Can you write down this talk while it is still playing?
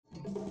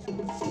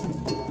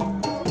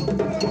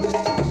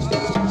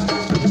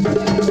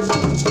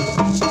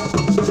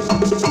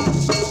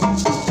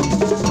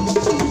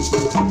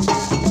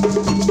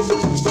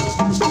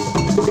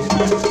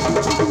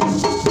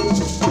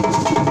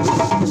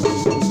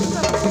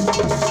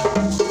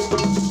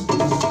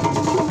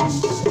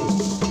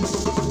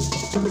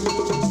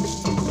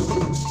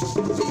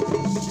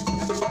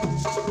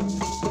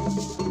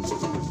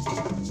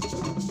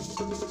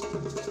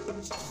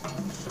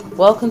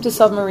Welcome to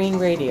Submarine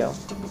Radio.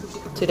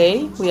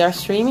 Today we are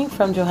streaming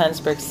from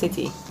Johannesburg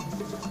City,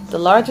 the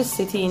largest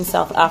city in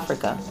South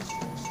Africa,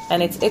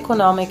 and its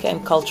economic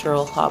and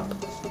cultural hub.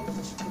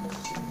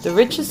 The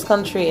richest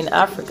country in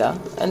Africa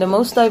and the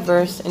most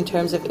diverse in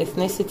terms of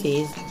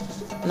ethnicities,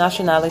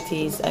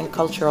 nationalities, and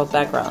cultural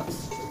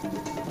backgrounds,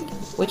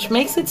 which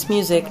makes its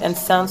music and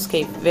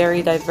soundscape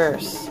very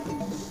diverse,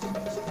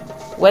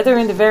 whether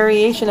in the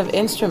variation of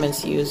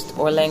instruments used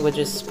or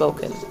languages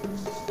spoken.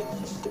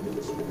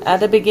 At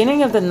the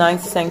beginning of the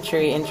 9th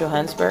century in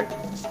Johannesburg,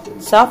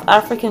 South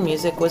African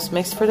music was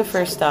mixed for the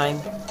first time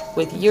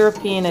with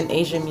European and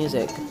Asian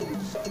music,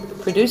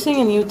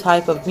 producing a new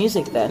type of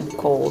music then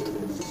called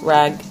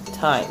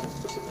ragtime.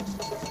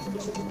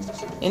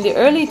 In the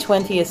early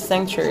 20th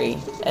century,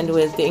 and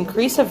with the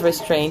increase of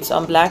restraints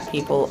on black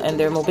people and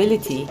their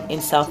mobility in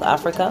South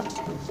Africa,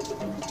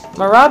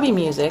 Marabi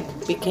music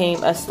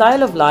became a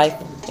style of life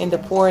in the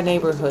poor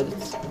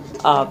neighborhoods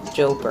of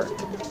Joburg,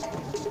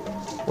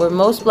 where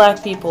most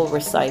black people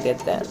resided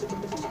then.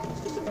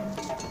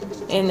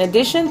 In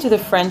addition to the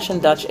French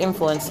and Dutch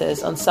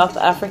influences on South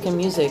African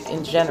music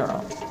in general,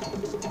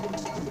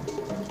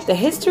 the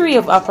history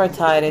of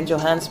apartheid in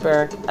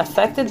Johannesburg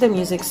affected the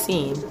music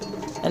scene,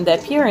 and the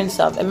appearance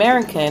of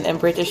American and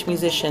British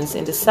musicians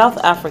in the South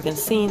African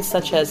scene,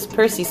 such as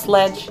Percy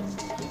Sledge,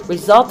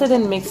 resulted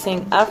in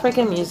mixing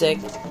African music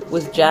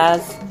with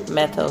jazz,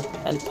 metal,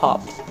 and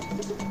pop,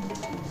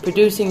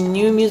 producing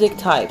new music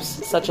types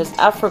such as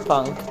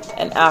Afropunk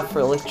and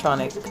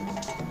Afro-electronic.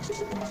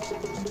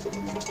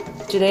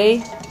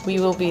 Today, we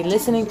will be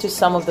listening to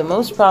some of the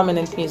most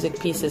prominent music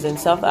pieces in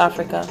South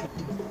Africa.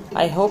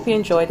 I hope you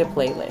enjoy the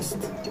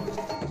playlist.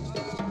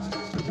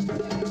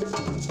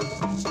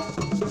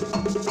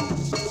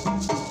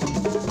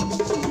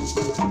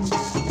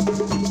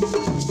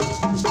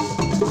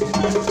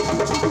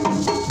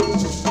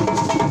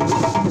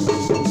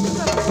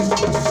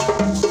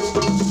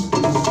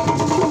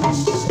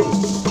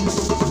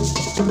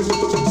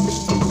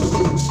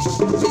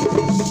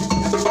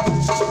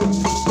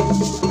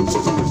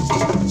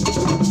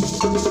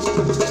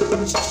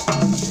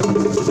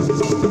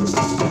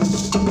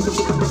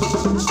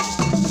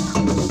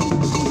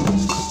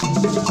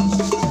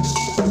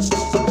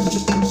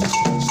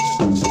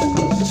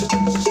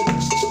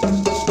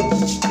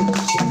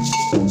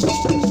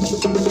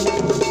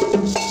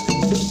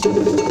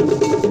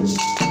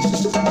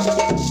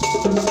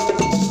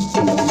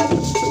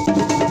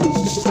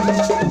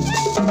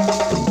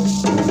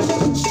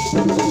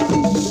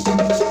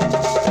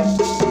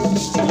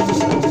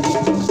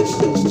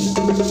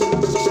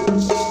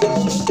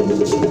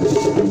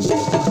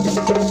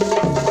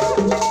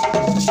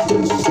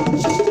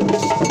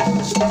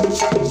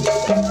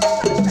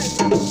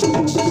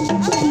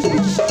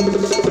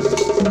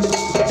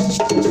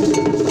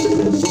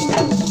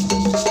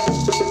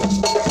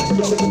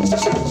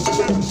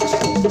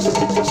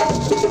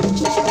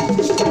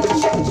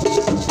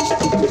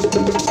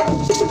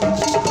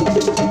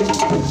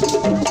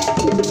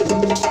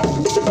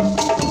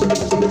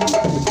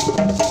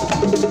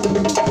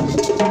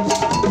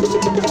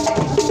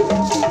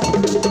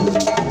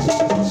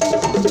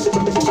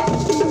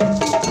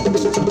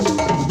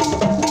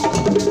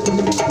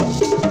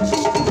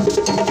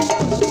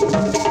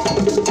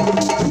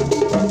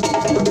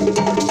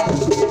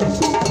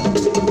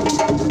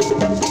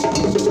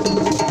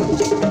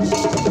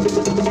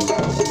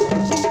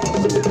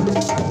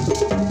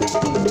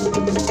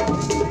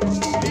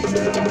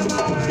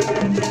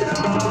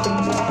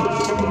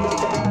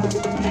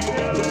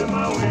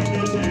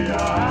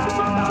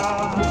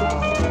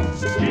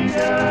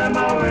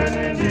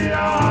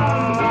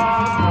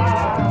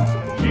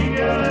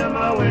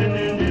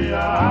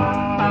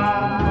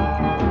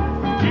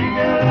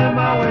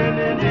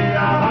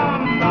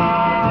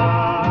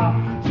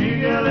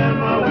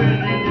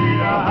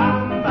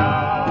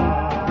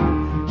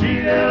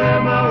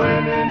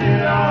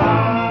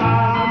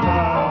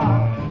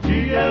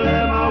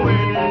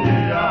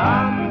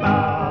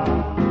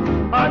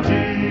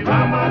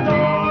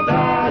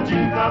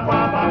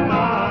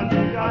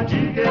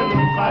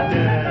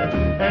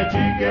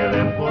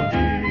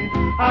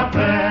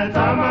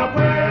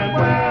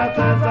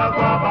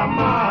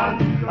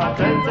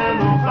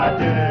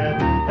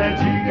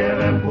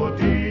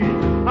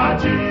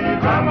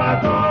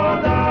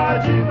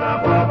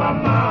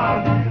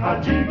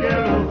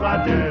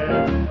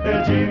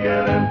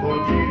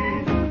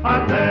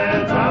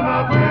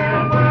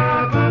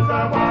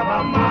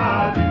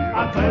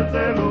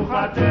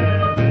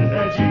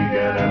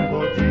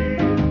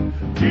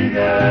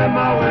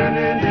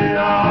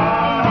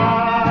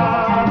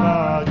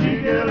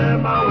 Jigele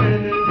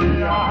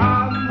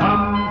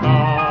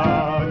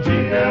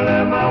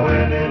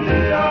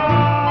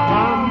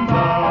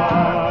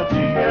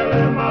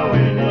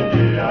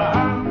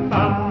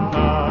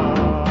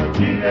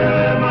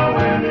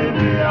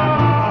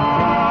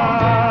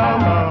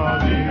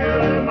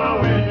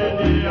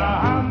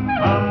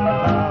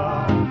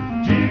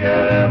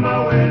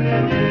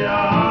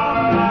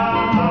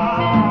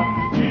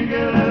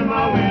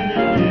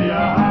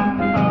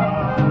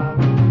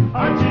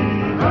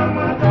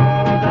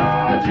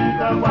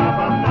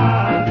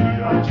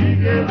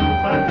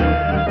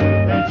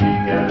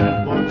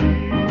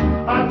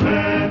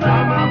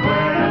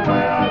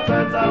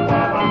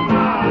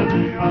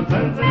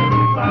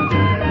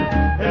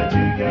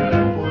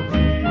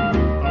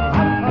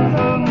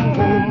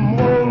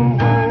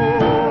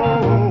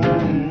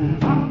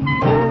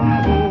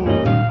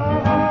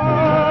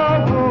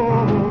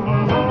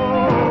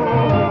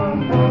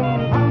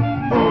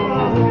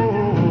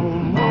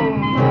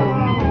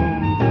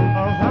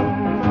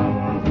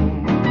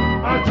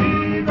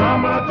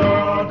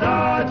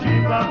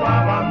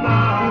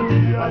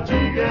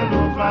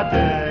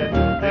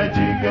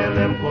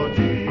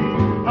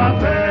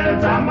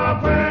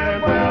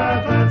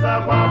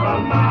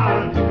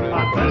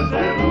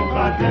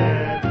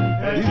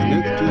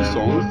next two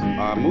songs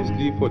are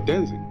mostly for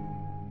dancing,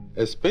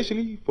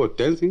 especially for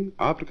dancing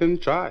African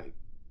tribe.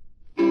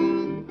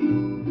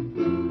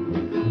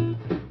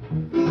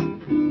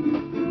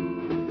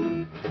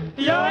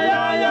 Ya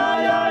ya ya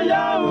ya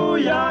ya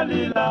ya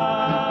lila,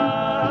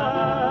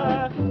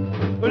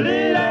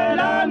 ulile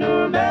la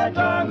nu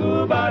betangu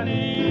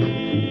bani.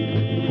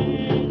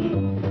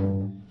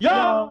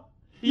 Yo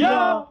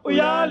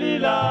ya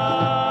lila,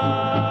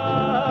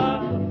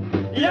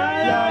 ya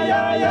ya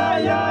ya ya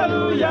ya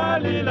ya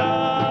lila,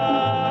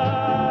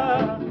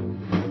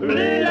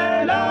 ulile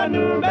la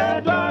nu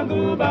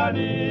betangu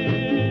bani.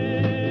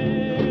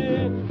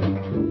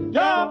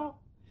 Yo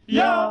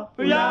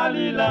ya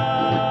lila.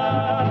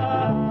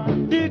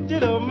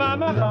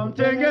 Mama, I'm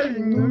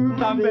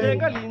taking I'm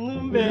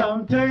begging,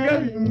 I'm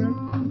taking,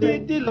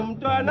 Diddlum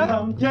Twana,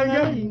 I'm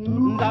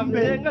taking, I'm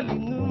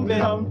begging,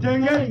 I'm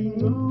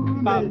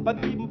taking, Papa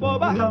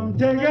Timboba, I'm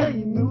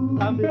taking,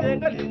 I'm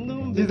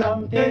begging,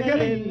 I'm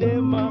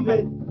taking, Mama.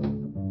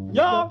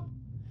 Yo,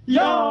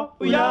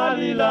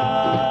 Yalila,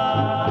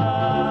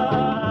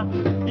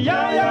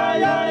 ya,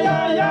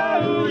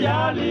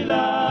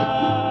 Yalila,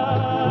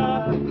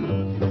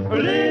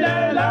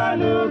 Lila,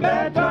 no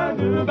better,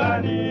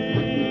 Gubani.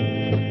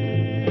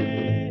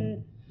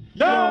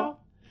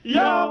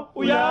 Yo,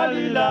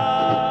 uyalila.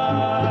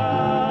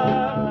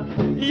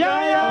 Ya,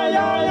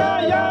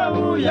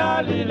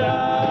 uyalila.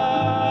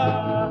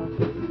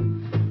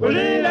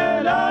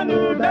 Ulilela nu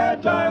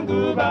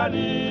betangu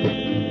bani.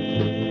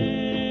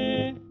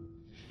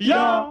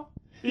 Yo,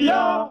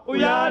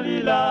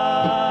 uyalila.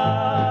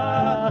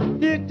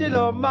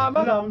 Ditilo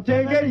mama, I'm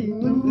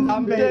taking,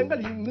 I'm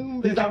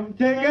taking, I'm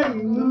taking.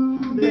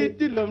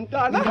 Ditilum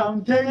tana,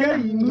 I'm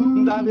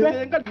taking, I'm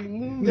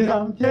taking,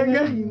 I'm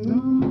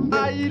taking.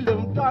 I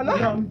love Tana,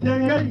 I'm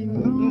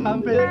taking,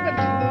 I'm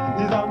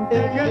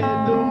taking,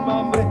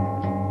 Mama.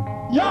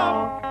 Yo.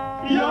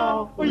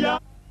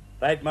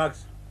 Right,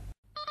 Max.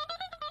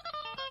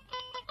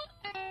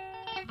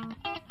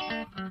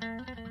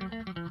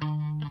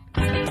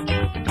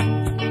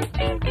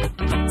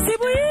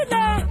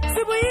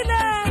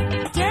 Sibuile,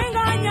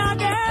 jenga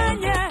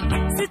nyagenye,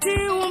 siti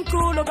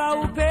umkulo ba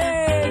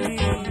upeli.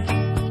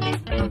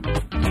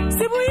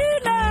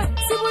 Sibuile,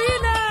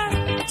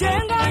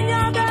 jenga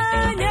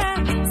nyagenye,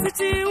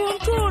 siti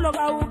umkulo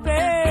ba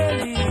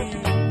upeli.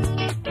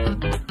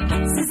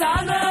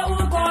 Sizalwe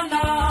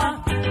ukona,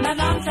 na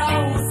namcha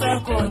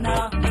usekona.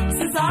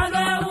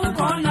 Sizalwe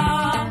ukona,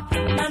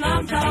 na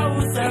namcha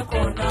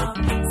usekona.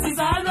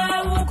 Sizalwe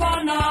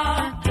ukona,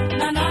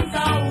 na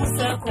namcha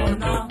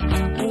usekona.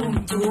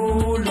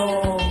 Umtulo.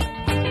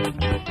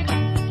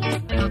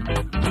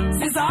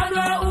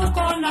 Sizalwe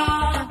ukona,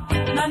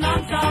 na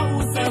namcha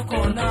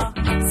usekona.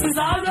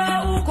 Sizalwe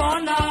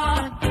ukona,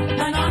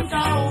 na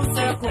namcha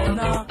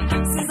usekona.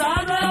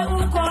 Sizalwe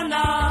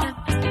ukona,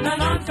 na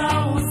namcha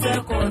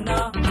usekona.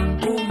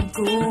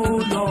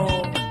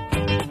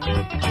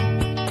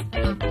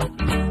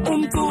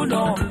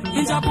 Umtulo,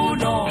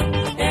 injabulo,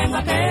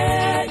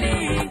 engapeli.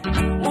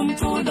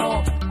 Umtulo,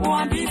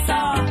 uambisa,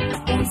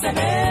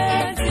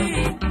 umsebenzi,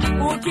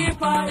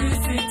 ukipa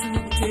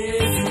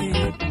isitutezi.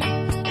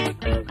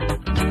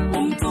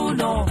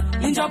 Umtulo,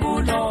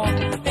 injabulo,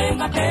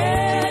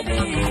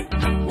 engapeli.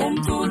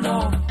 Umtulo,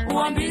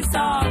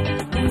 uambisa,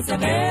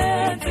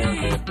 umsebenzi,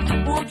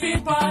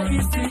 ukipa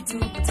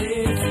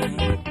isitutezi.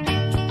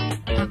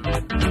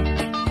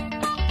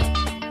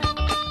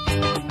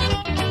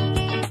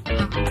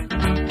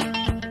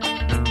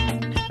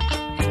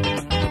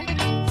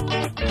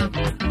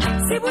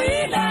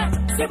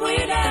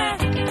 Sibuile,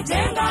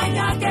 jenga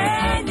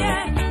nyagenye,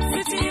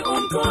 siti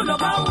umtulo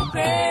ba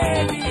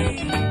upeli.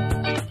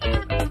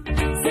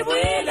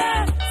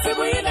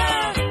 Sibuile,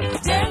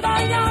 jenga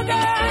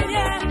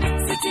nyagenye,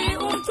 siti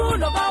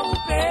umtulo ba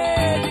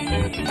upeli.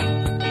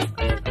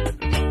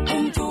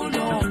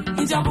 Umtulo,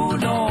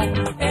 injabulo,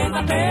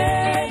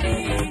 engapeli.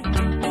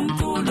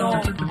 Umtulo,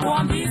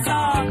 uambisa,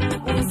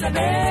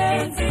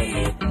 umsebenzi,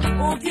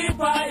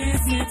 ukipa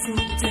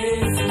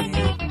isitutezi.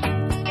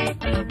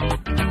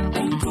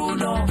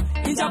 Umtulo,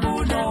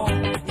 injabulo,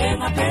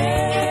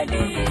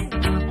 engapeli.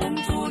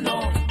 Umtulo,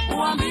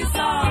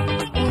 uambisa,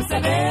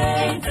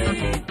 umsebenzi,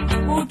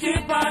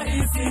 ukipa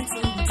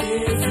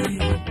isitutezi.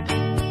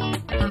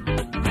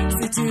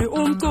 Sithi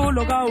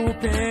umtulo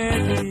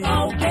kawupheli.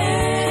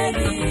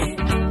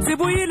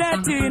 Sibuile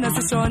thina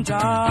sisho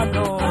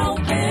njalo.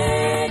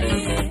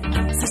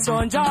 Sisho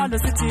njalo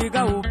sithi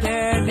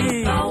kawupheli.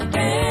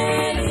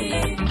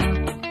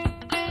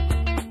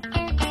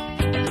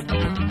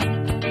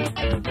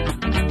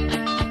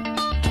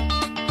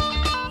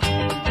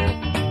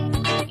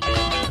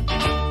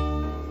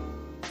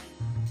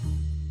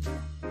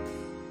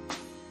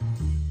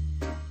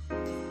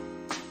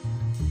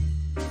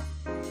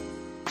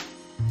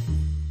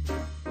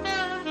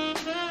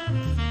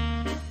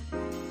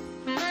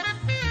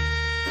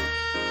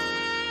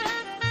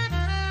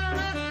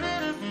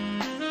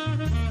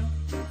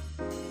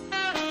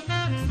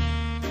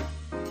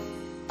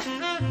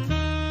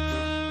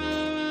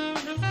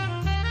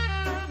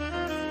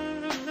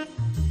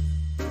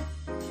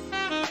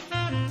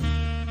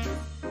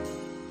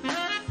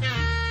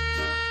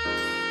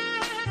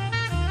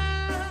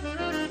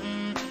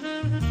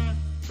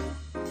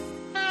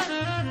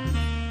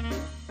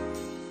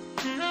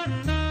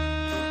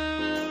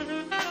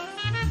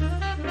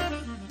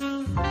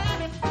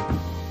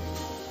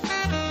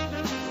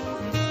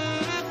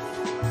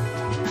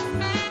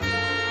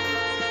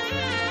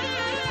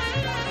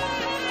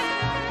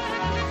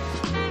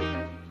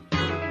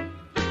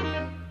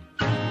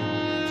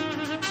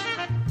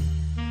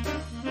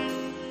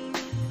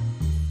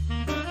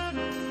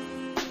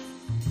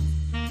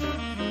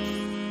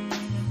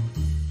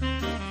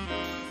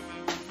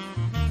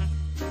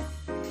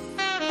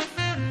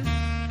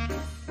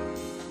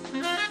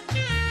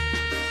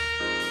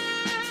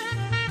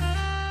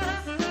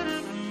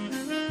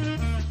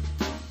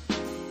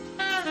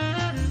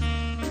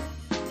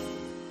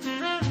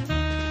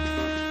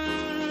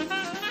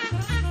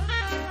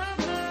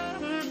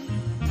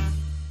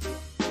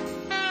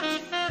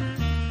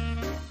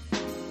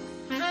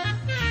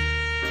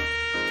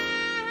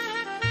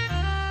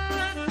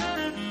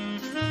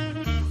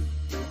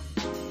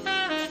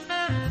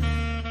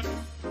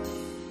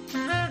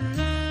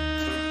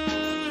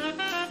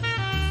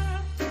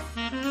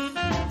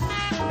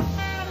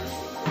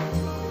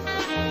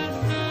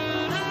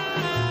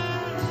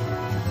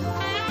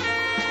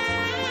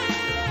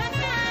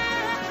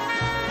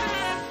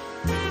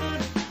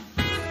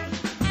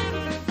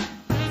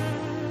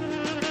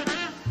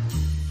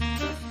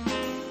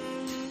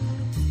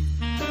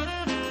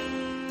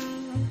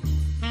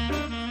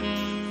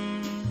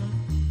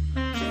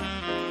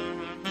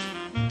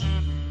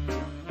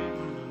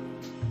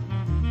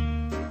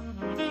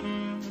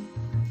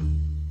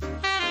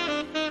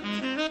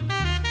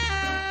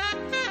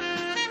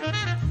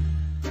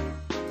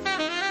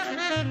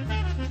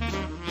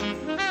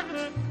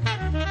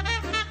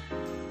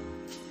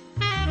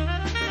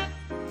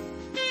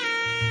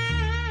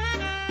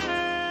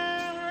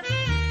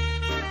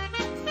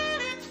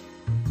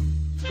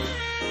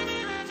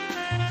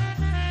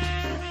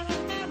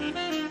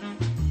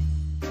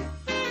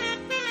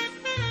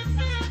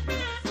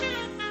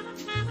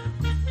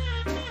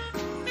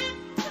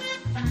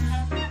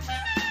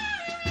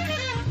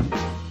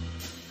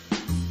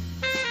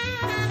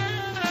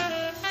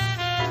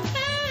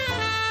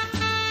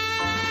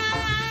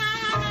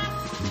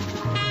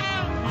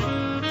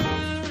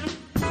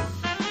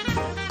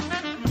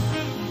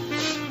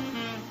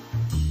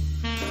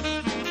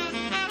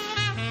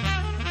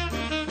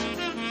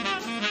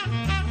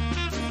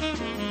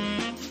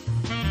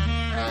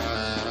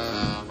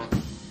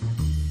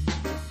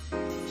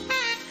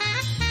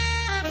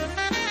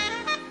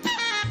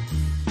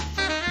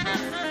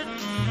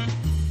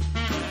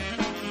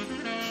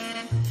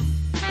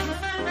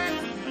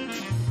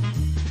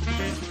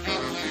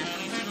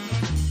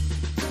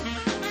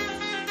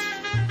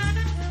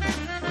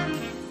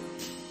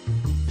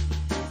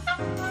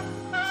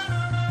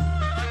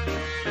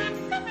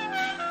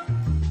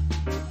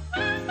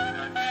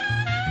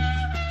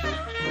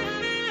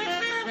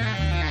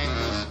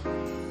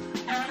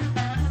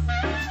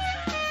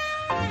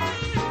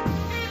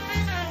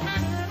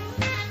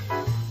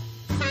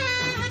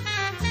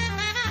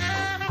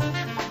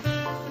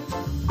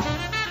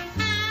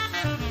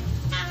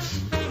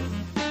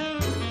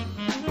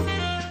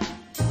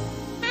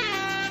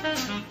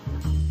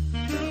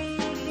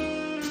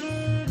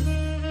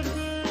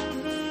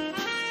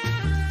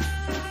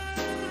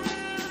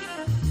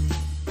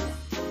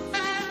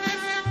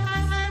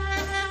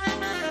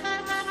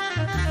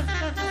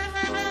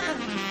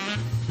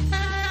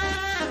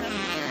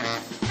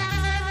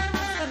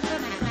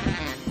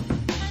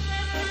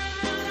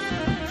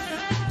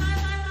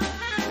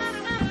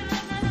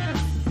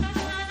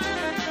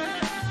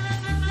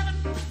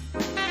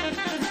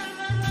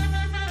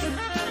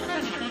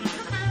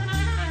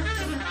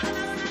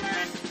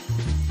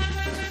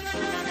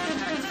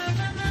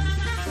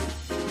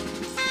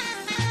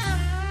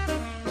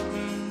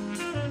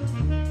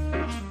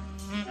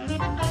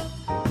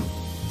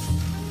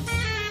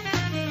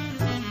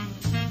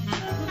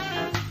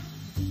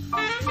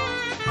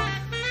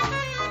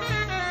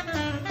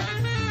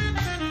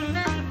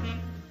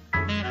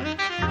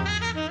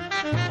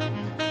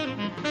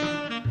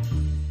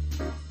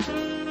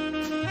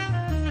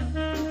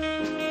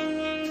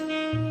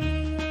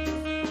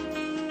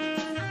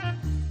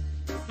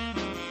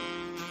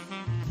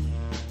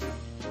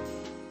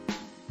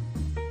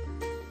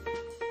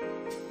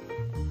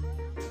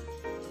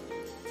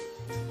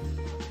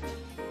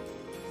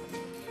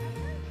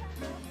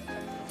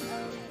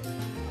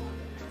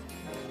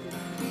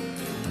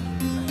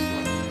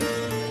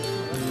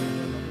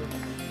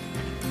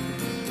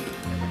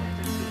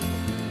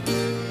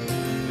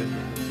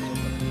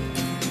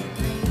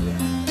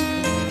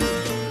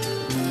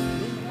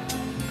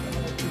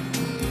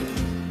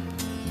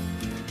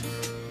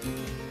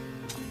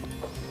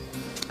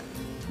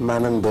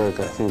 Manenberg,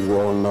 I think we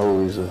all know,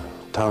 is a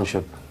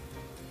township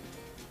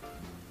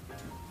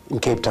in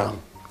Cape Town,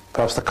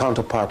 perhaps the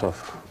counterpart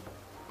of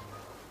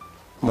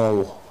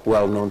more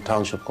well-known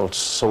township called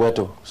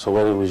Soweto.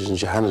 Soweto, which is in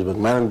Johannesburg.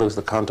 Manenberg is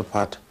the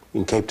counterpart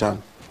in Cape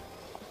Town.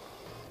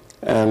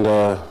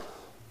 And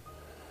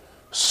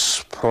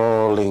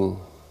sprawling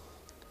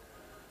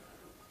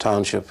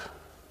township.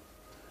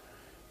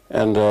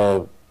 And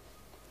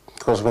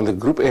because when the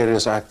Group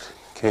Areas Act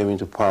came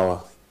into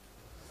power,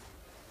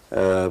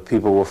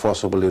 people were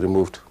forcibly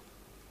removed,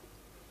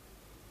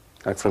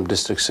 like from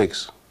District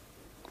 6,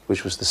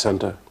 which was the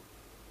center.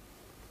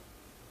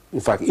 In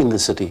fact, in the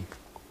city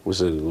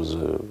was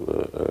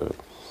a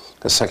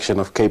section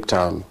of Cape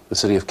Town, the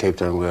city of Cape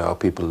Town, where our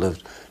people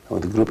lived. And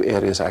when the Group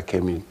Areas Act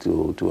came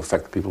into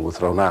effect, people were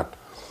thrown out.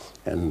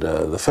 And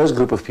the first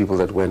group of people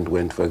that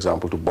went, for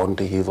example, to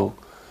Bonteheuwel,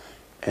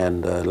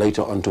 and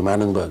later on to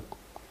Manenberg.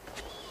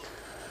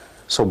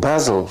 So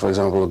Basil, for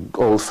example, an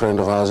old friend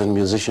of ours and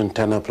musician,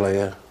 tenor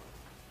player,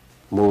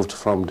 moved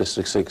from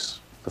District 6.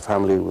 The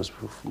family was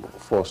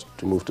forced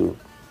to move to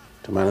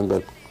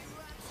Manenberg.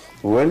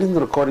 We went in the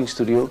recording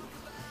studio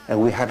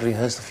and we had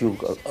rehearsed a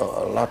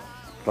lot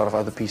of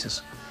other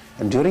pieces.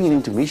 And during an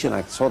intermission,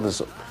 I saw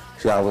this.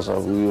 We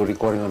were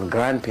recording on a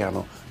grand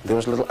piano. There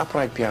was a little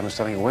upright piano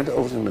starting. I went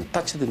over to him and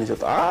touched it, and he said,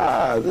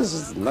 this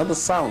is another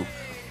sound.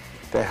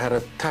 They had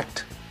a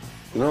tact.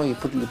 You know, you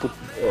put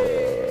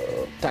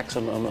tacks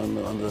on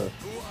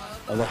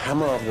the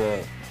hammer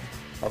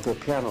of the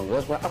piano.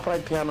 That's why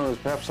upright piano is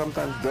perhaps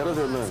sometimes better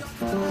than a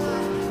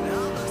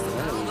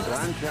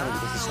grand piano,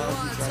 because the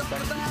sound is right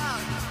back.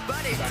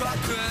 Buddy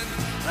Cochran,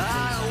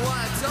 I don't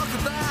want to talk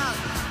about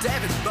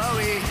David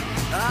Bowie.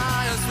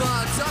 I just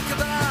want to talk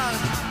about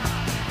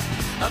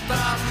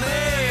me.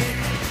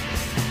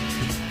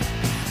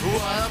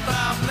 What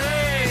about me?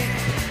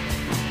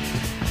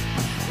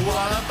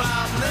 What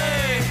about me?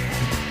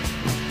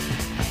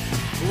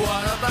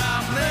 What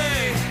about me?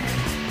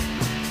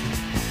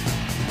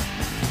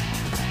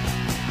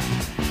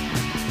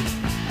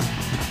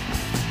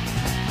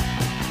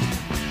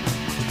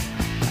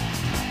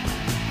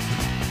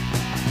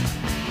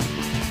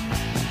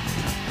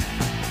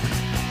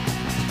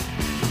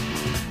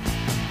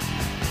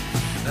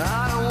 I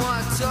don't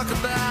want to talk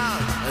about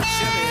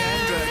Jimi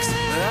Hendrix.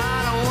 I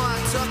don't want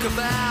to talk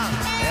about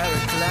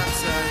Eric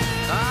Clapton.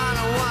 I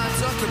don't want to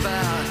talk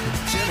about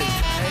Jimmy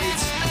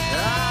Page.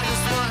 I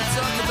just want to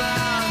talk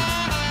about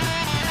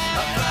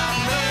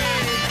me.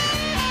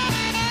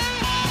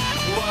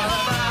 What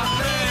about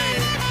me?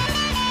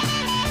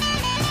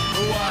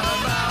 What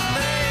about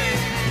me?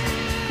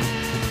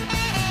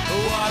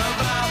 What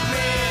about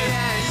me?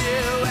 And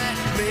you and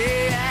me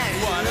and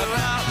what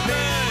about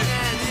me?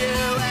 And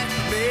you and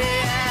me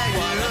and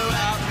what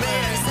about me?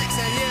 And sex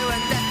and you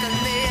and death and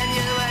me and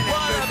you and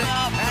what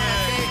about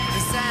me?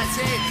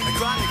 Insanity, a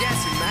crime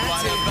against humanity.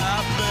 What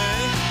about me?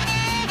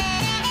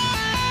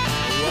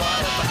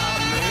 What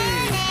about me?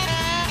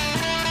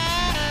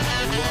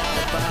 What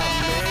about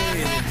me?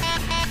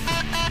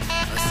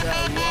 I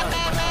said, what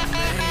about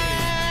me? I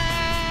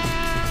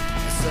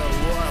said,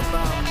 what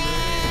about me?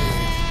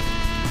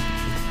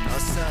 I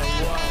said,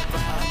 what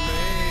about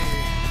me?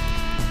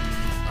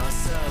 I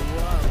said,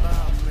 what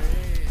about me?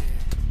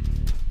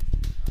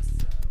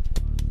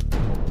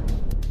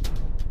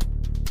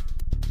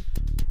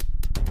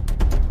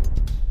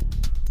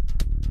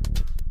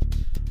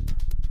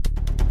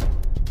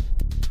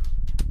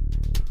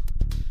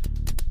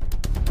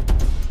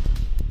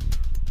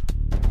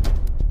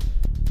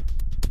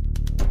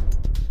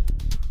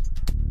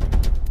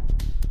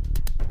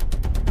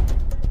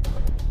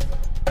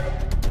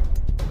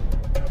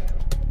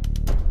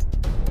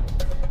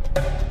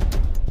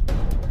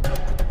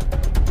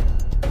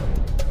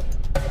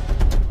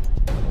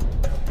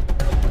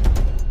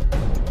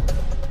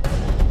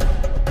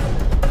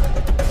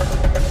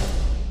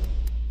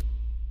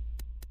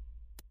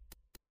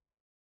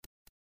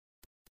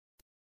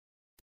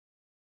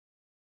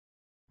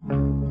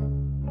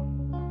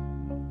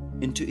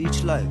 Into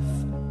each life,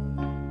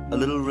 a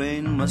little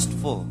rain must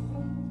fall.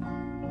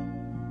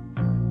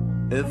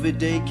 Every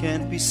day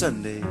can't be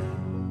Sunday,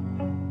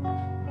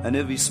 and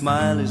every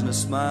smile isn't a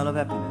smile of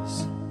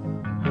happiness,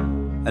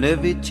 and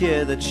every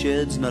tear that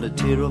sheds not a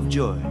tear of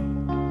joy.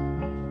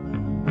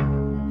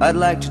 I'd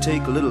like to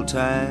take a little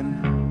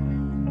time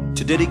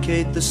to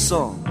dedicate this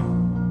song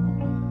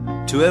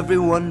to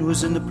everyone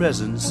who's in the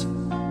presence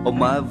of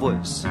my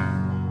voice,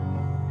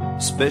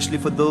 especially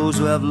for those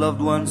who have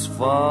loved ones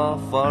far,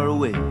 far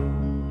away.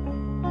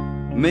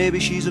 Maybe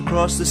she's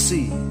across the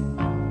sea,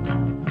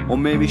 or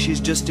maybe she's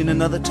just in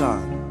another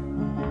town.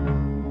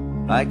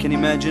 I can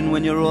imagine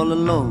when you're all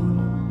alone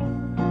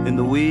in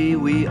the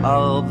wee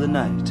hour of the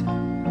night,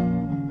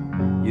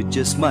 you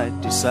just might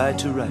decide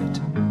to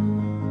write,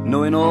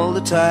 knowing all the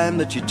time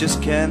that you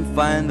just can't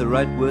find the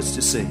right words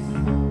to say.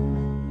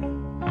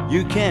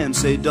 You can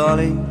say,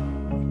 darling,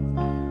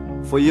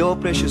 for your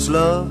precious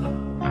love,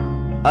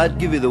 I'd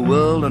give you the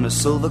world on a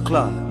silver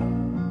cloud.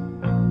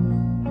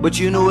 But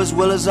you know as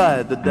well as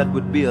I that that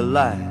would be a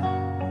lie.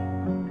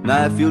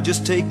 Now if you'll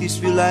just take these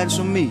few lines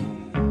from me,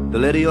 the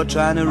letter you're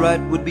trying to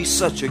write would be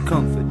such a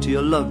comfort to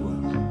your loved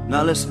ones.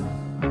 Now listen.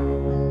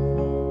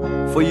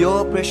 For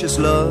your precious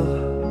love,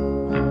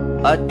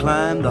 I'd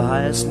climb the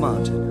highest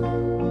mountain.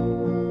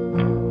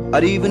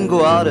 I'd even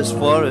go out as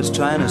far as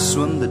trying to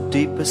swim the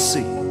deepest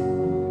sea.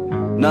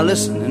 Now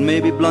listen, and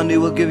maybe Blondie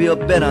will give you a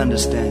better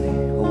understanding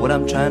of what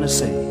I'm trying to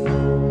say.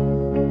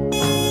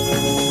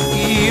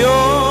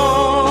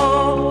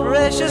 Your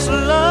precious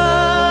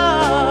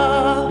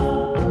love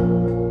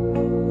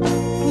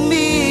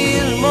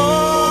means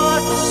more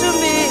to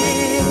me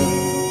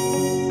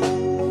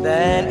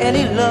than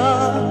any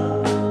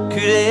love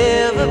could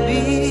ever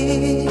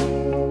be.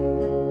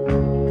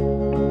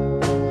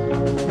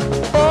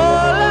 All I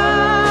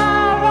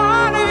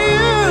want of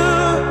you,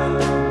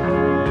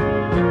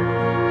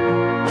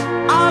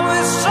 I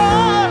was so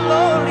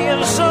lonely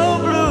and so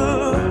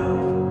blue,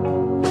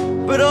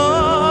 but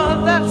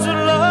all that your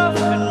love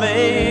could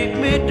make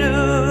me do.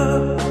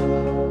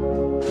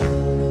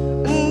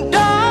 And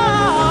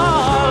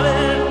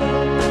darling,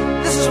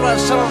 this is what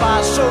some of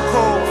our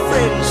so-called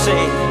friends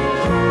say.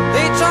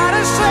 They try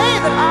to say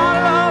that our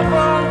love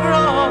won't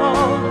grow,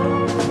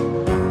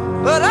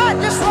 but I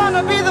just want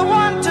to be the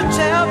one to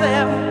tell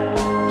them,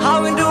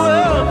 how in the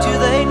world do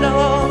they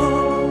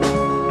know?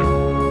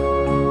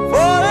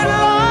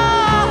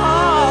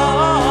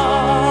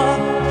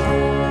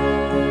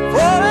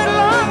 For as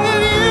long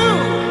as you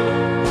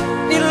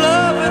in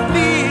love with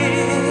me,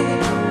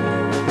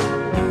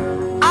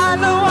 I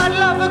know I'd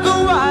love to go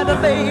wider,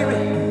 baby,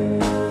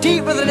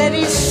 deeper than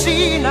any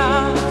sea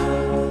now.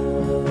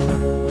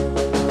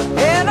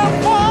 And I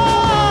want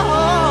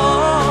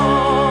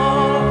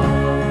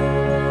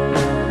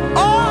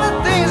all the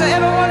things I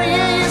ever want to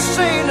hear you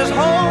say in this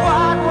whole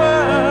wide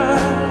world.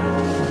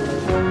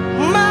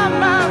 My,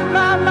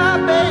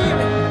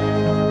 baby,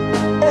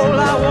 all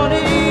I want is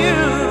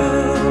you.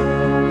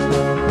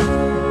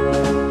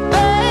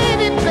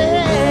 Baby,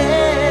 baby.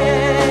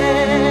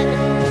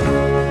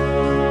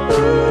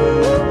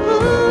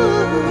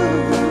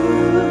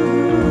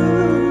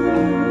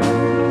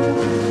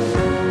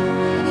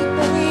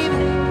 Baby,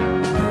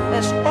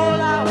 that's all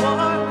I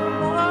want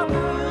from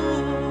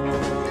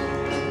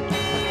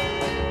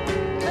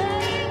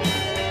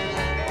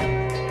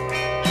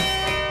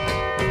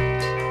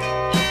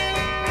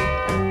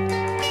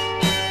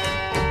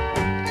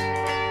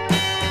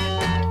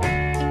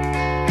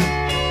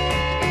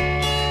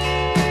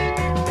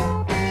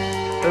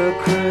A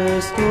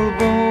crystal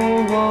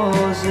ball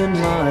was in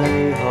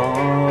my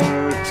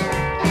heart,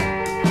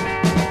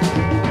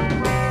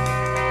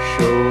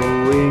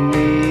 showing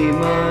me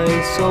my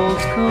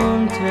soul's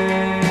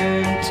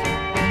content.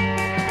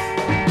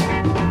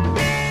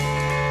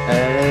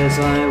 As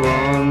I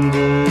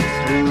wandered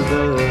through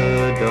the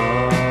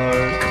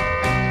dark,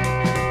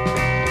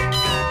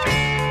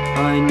 I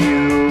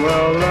knew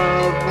our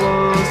love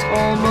was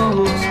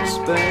almost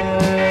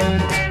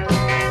spent.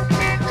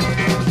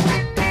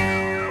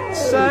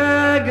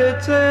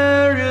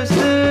 Sagittarius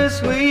this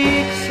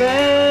week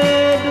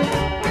said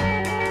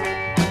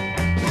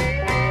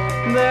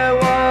there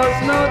was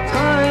no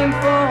time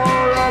for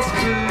us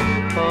to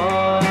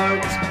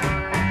part,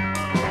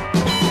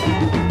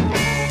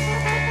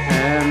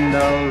 and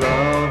our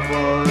love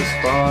was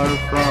far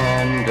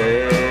from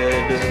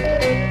dead.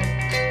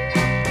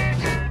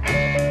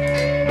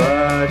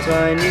 But I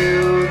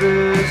knew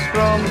this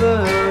from the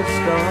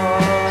start.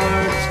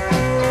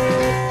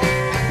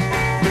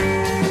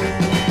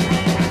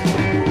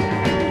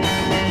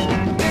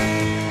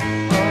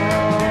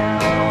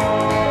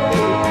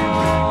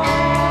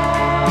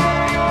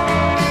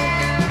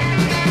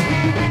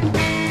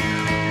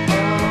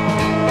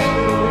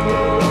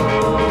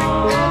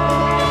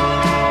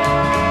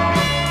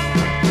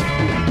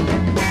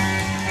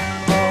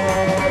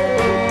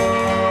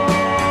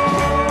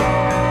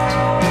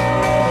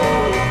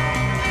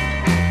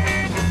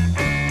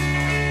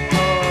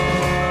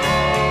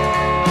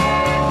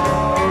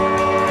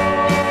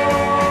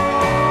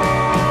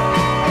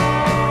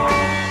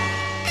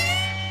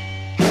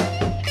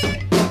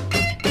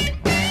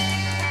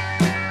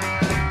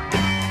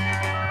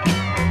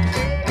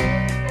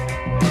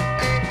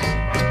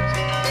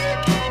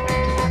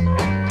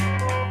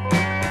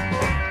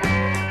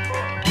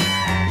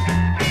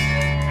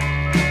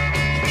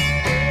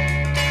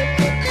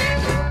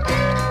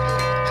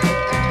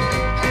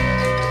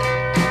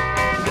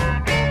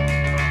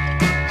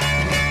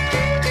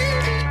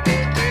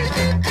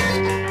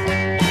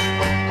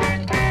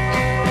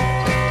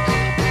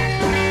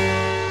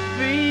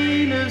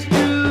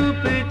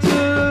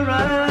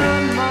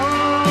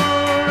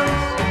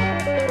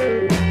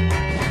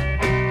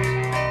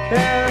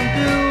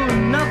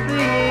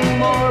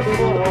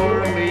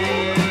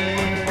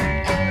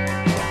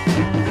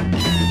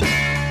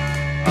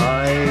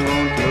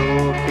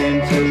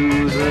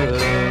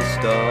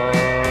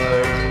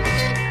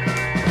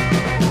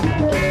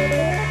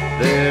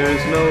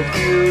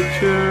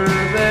 future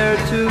there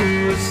to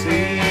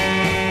see.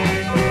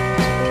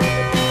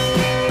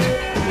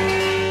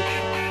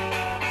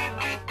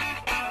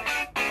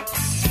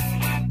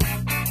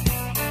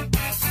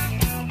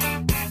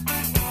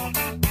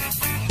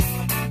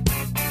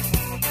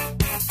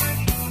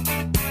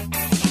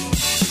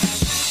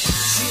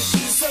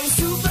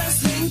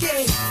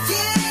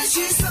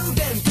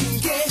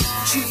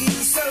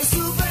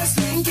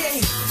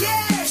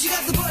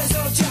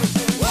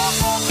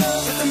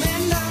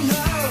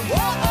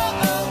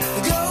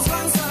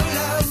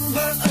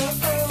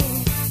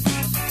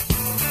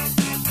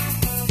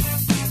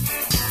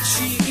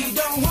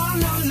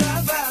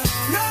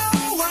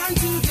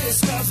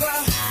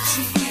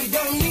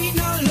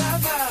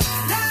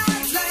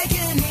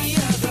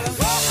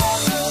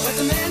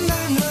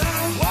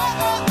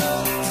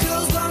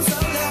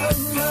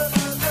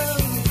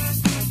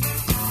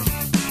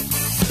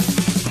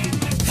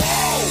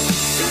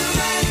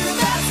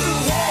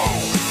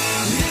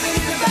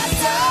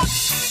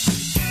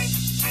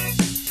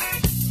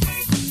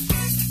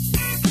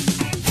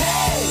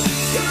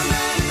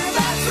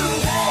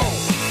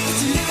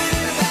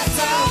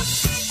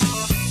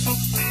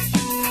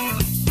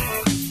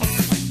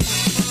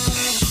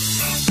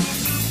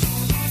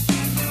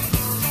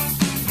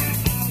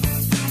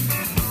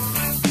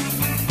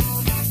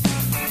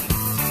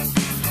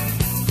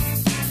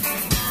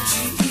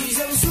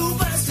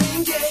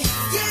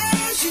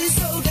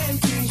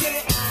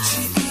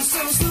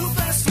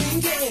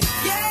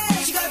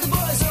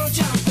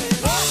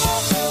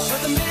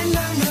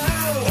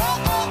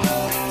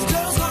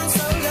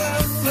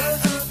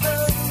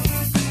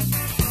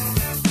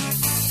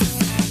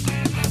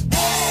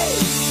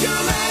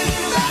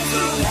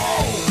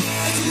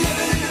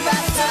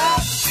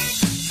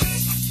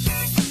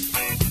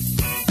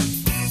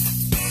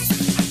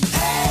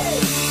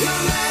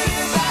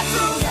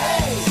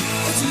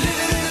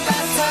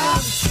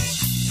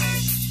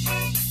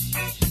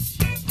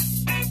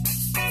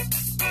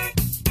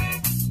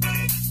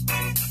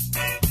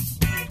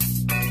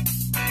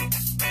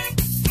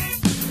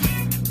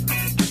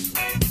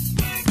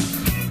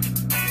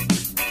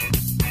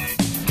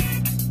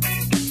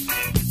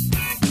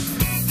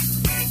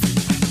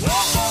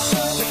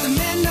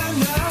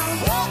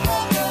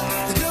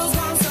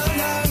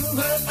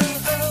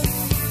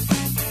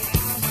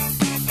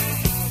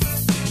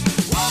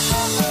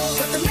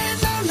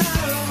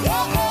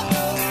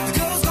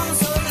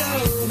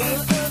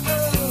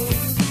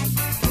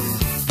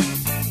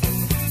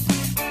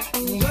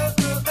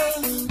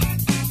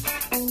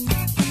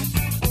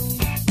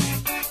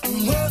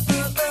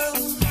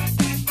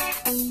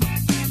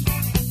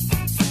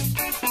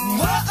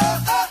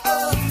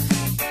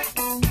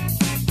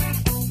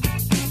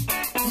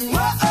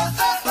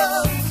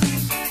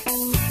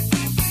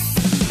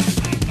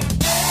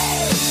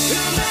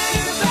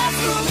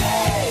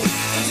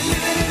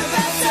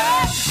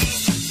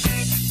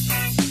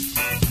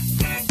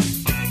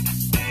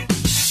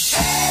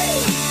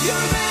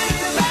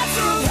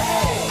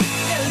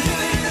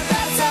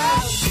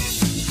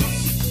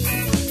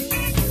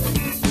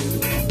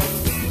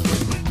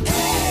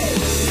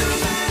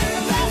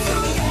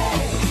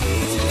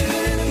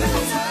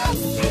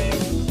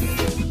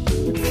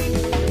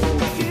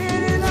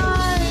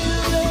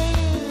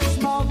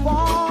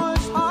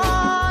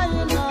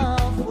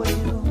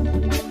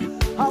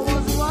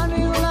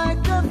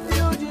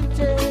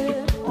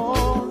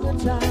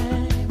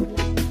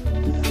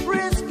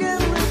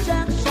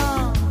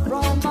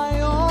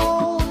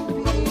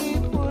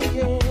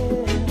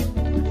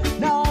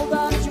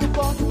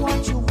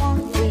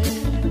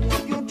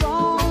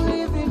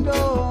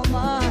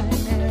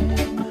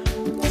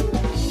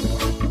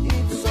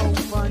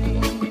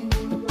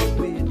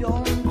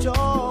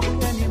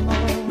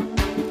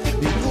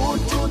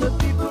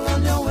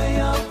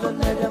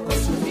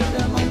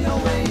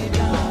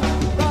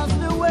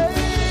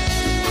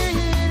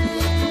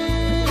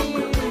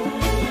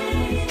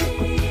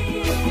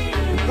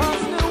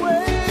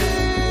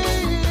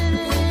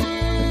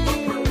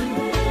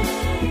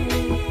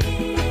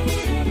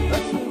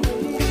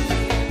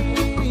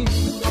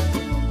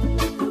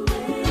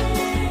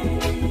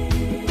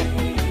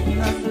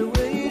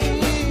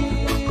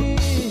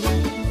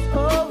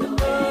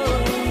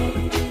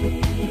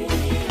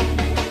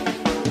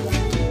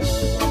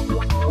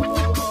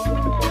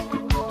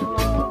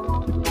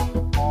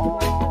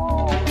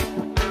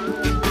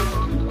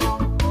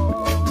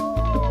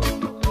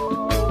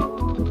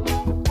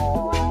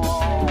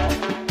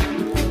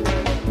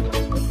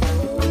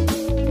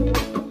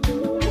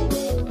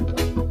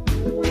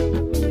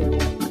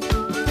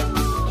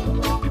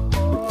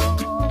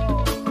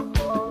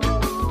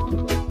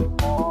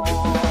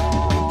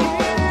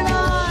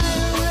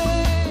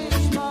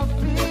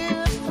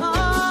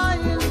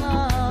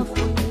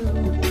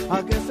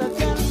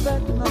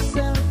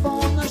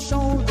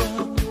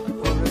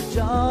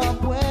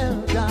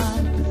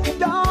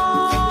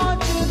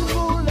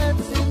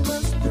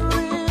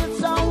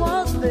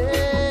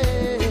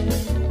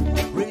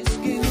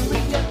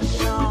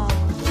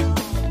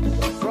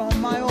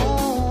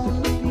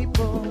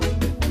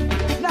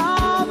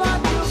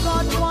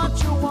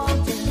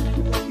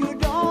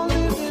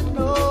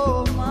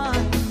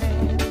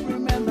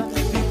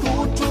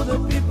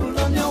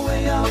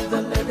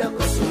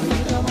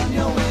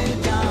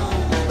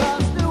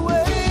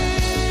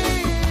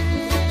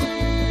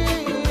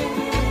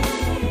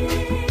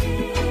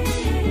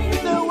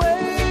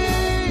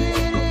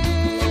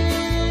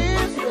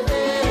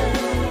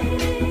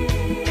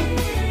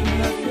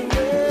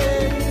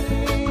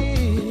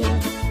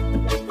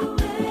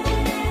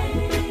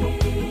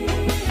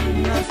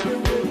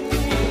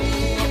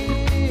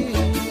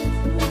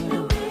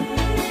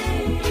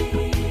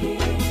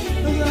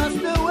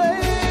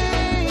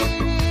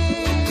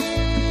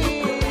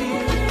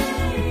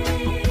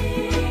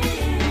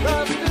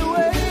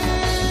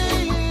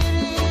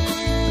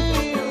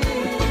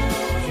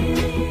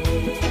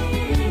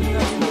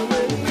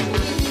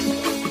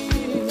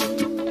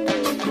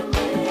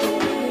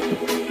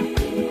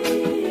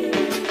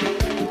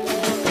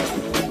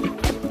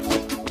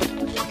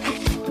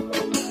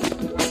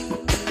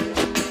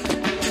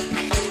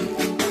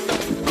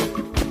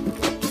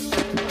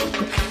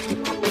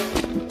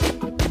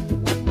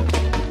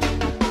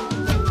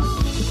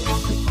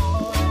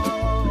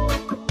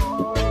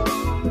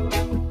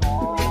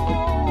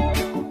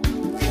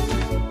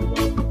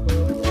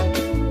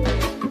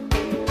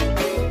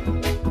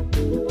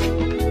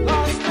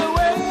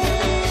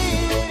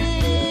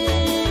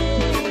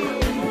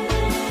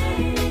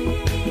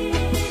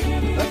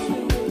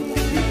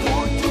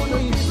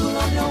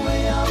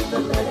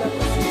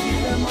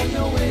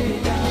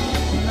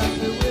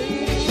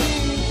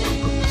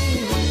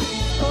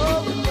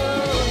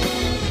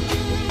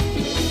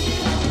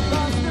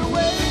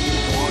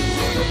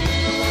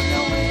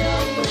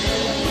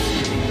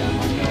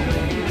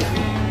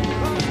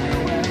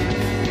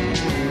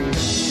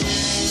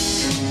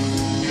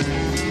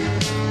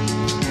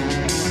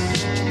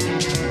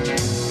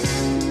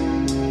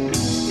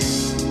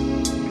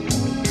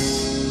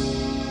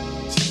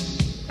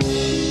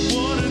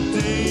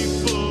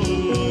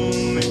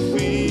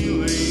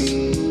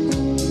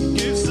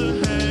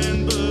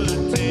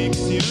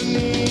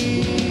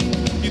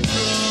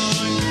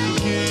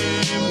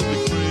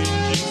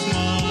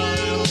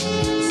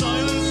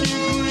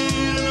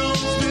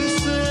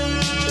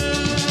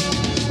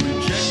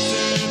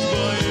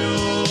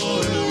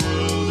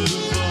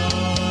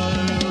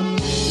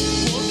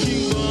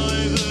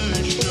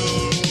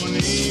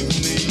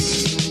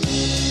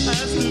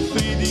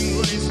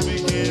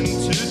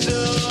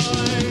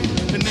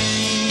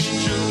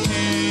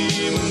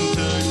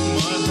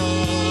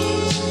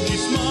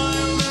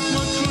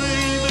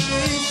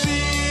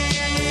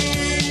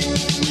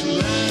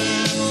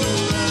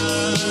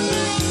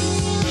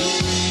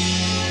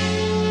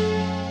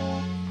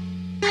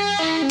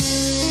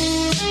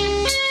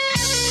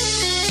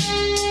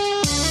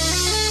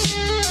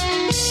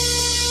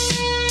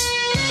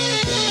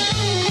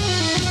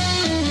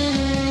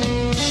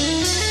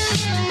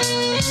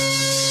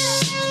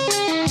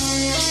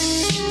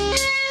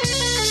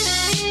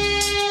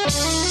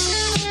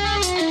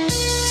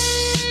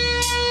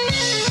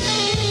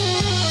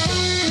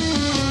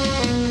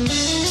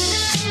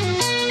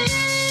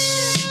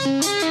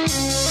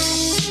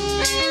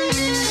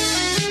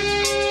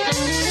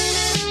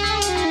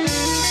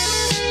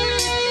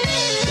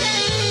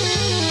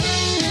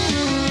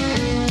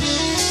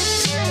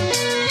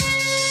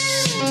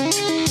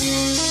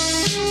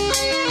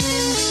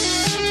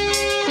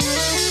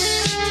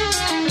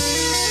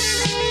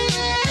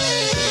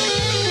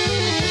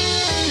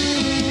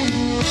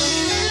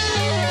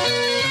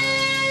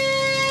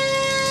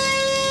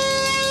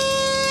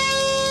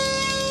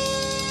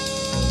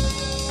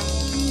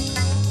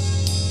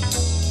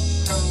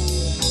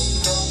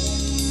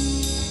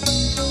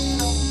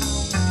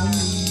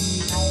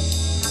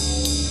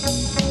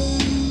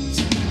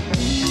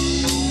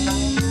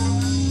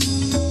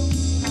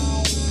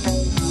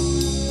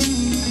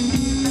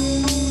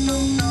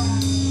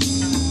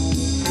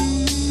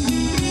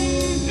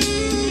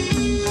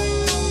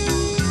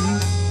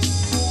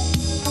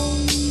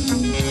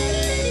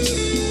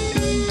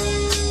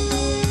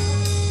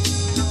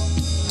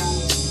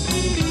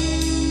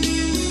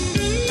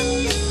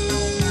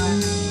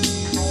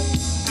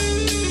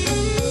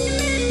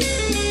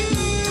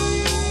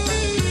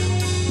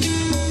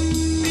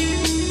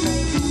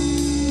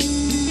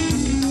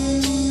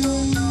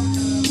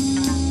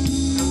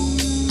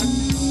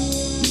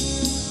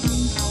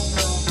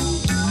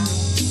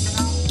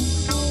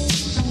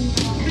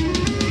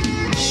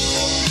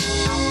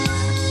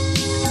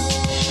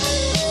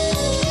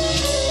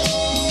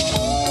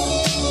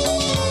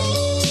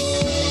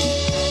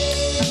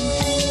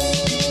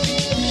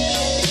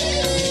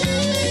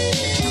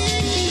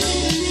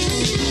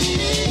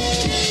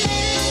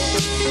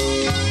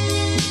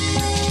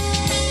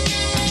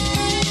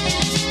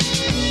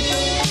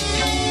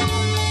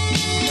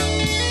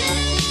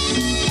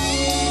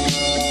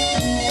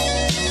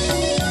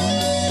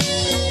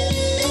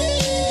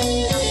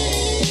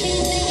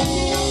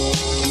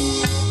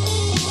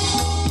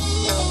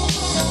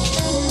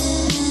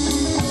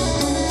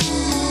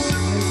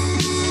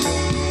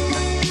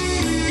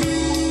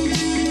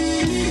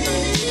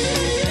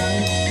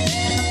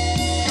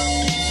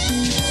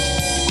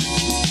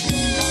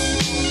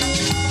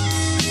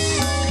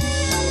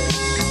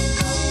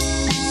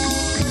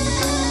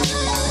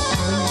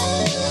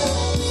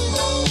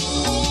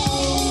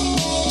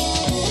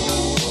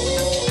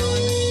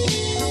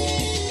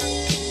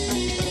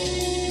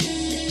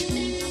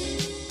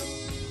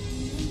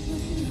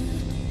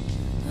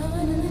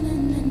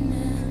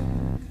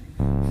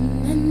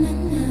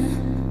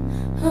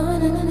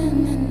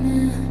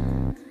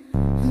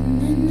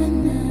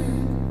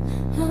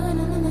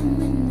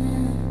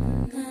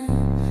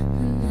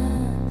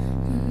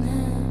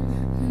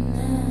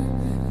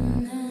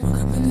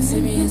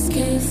 this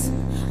case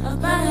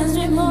of buyer's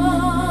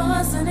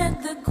remorse, and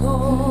at the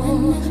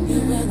core,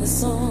 you were the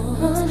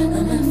source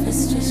of my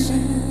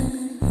frustration.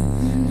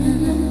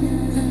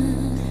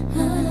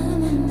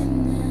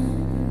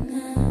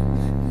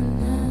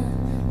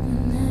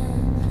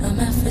 Of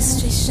my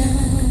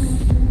frustration.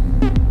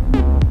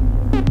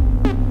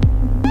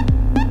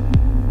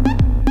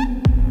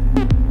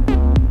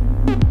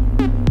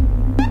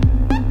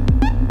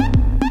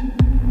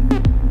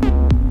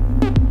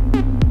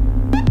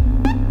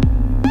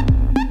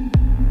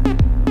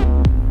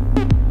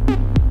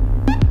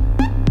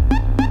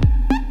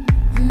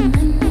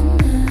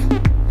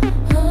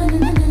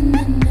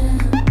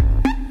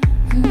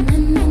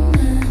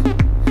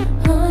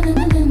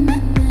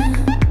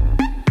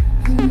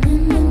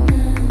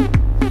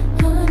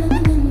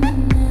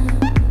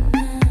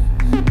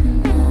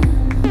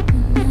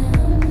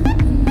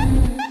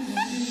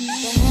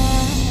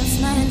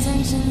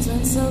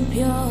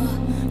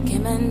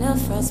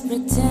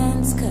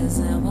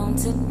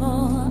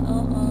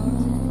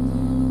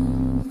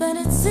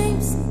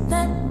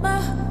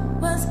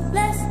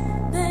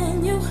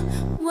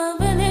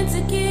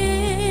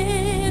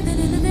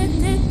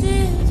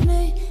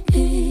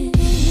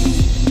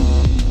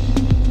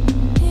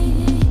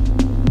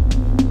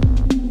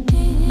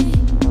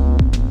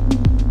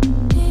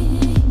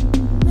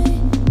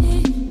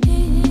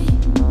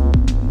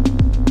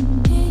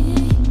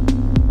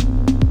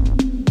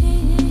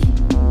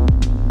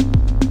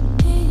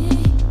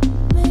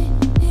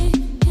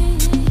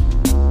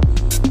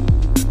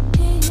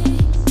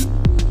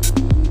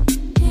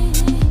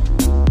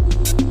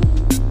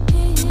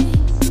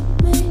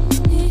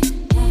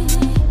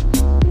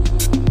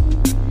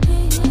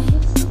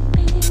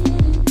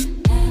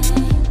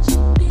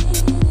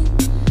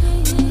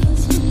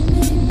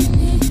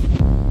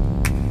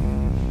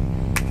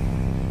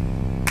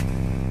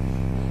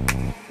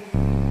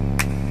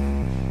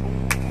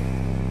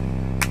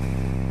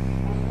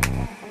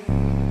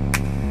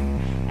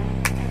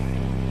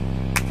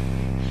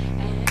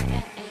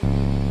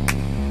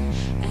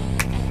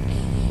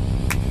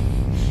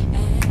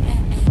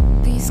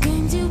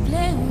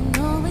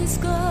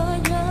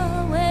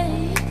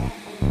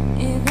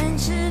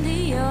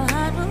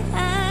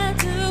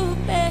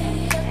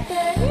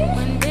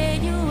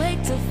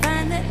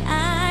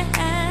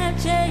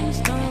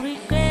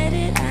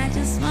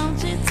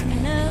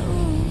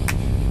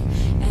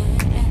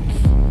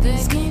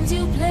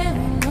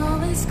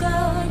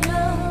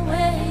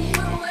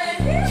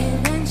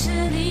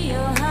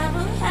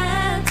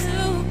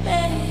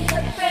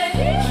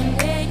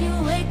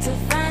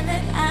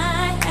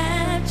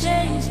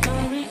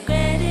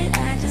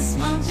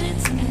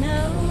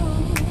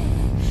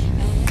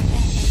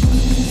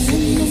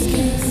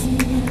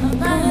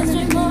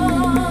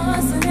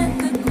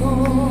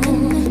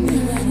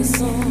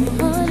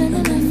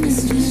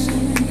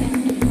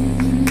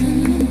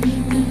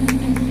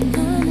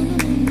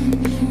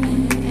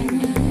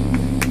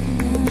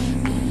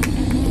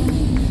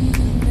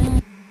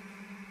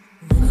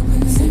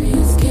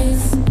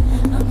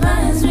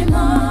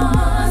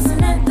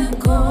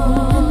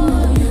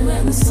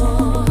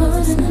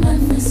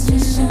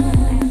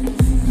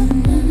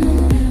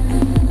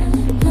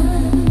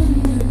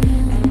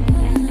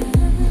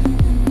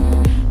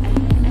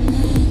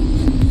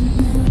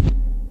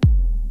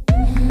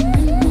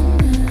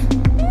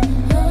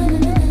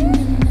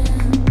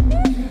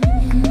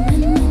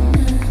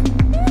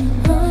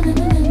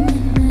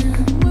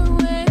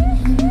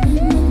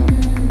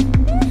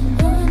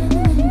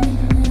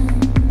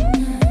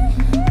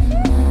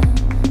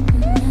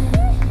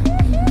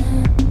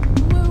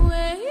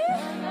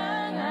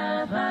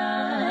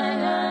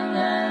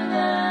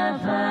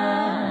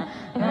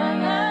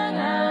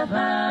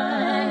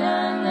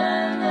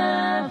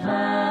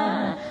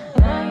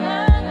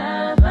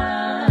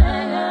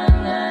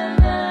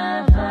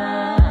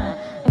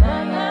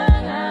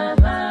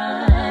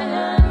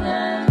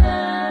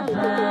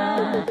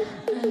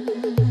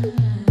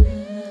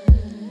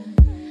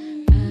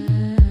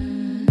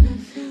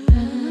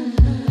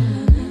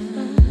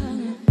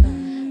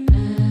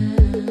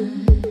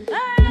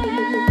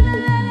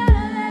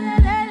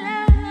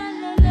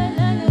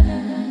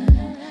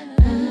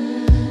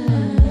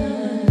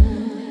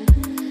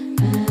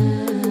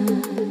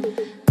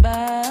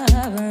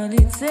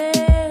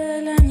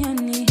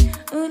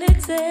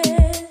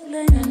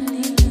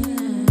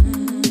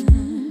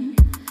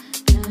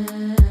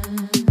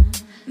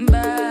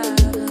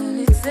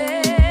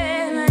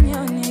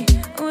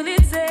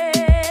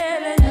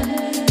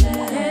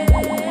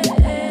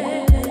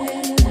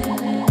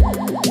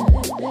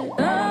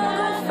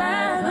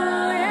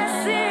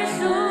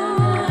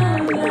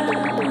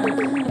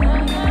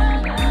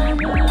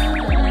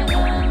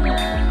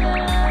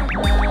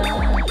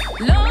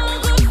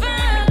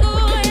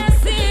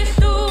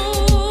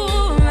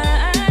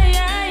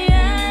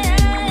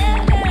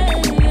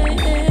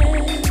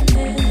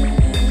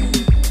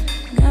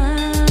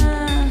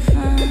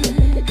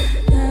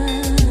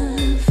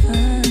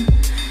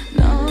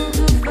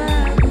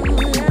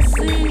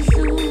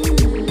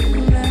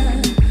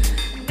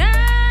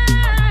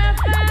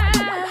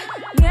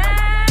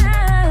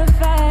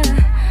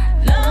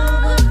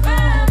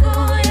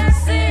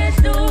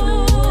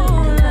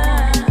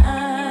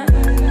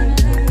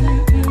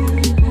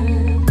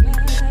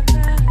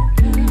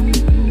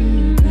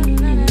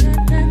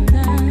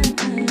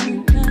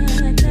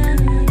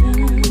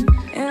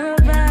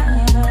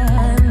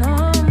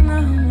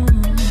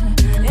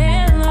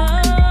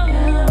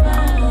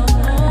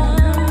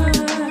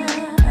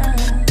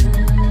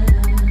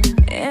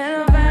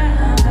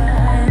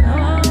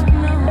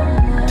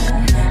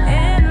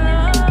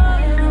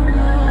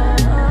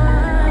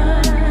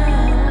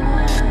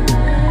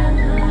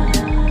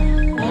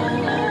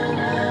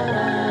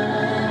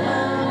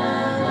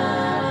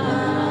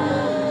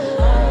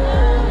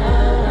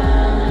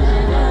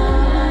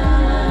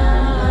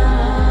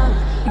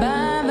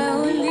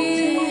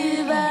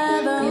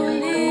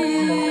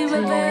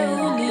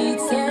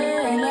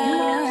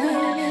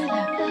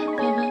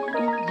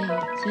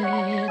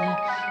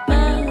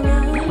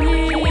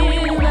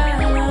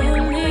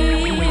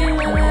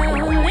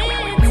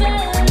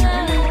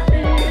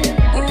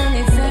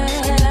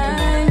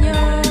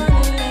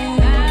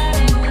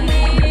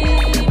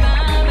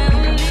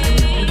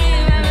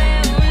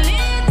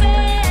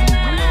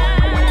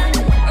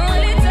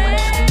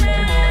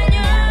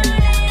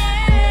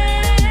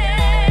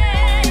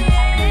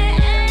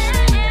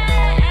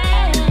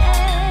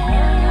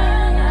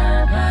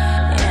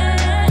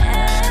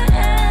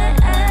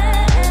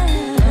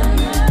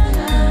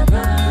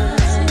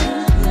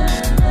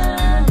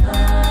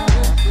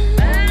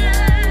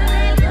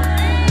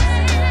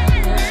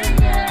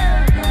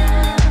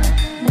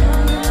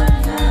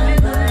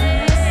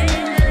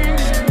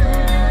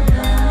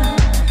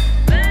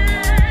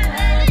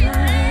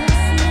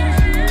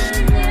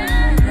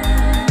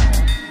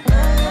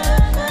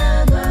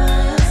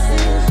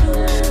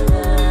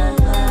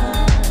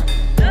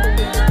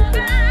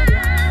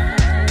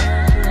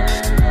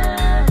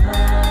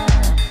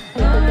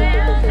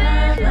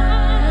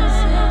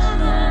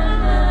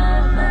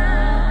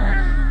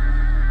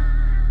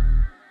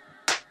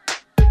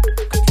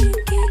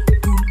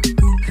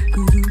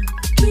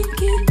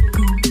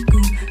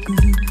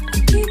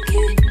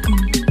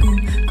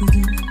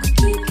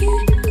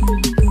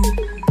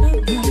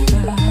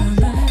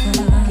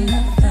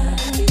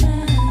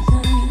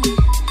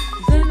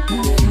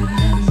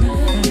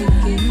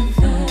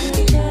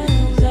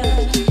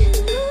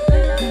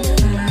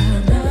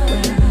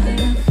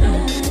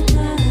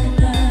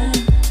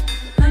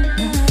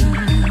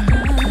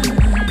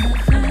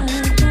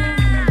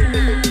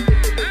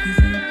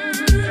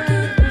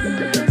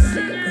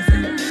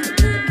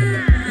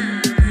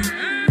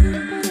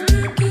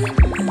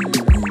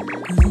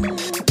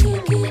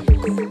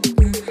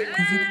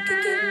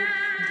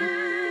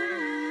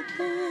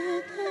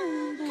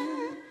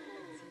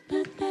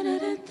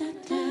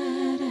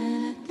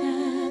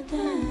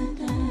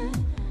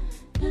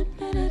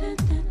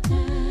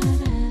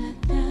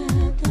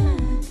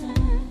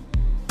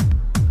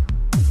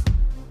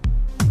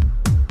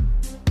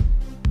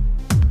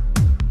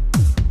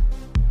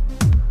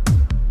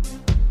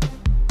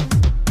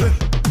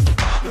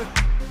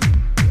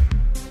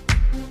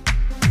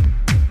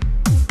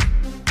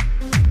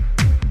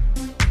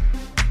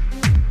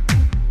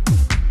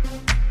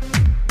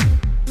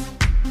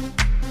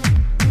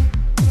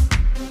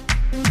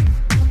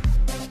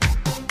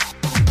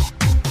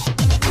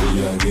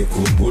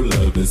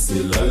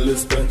 besilale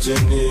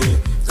spancheni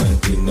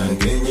kantina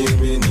ngenye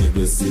mini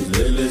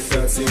besilele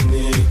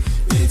fatini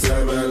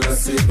itama la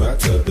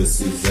sibata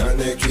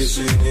besilane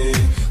kishini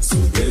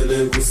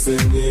sugele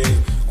buseni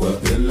kwa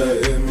bella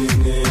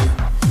emini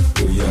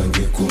uyange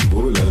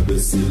kumbula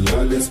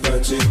besilale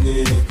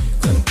spancheni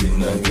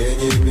kantina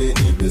ngenye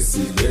mini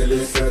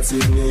besilele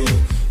fatini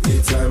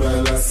itama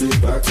la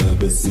sibata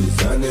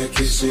besilane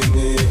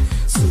kishini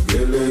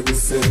sugele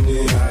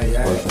buseni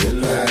kwa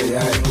bella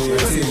emini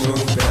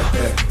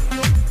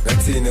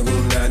Gatini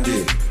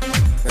gumnandi,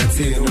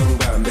 gatini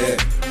ngumbambe,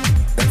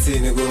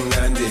 gatini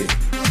gumnandi,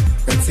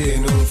 gatini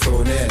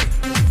ngfone,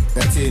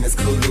 gatini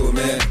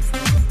sikhulume,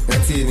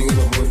 gatini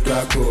ngibe umuntu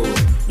wakho,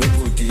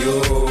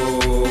 nobudiyo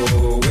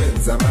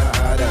wenza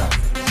maada,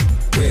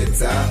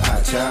 wenza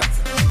acha,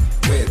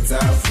 wenza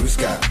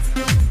fushka,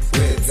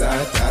 wenza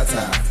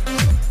tata,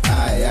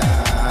 ay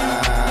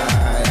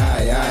ay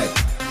ay ay,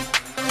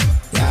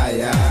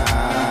 ay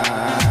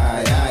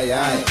ay ay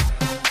ay.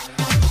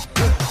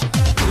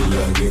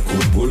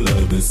 Kumbula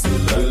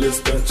besilale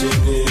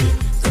spachini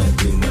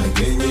kantina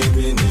genye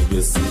mini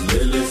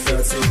besilele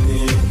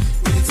fatini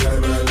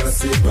itama la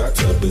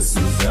sibata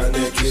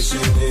besilane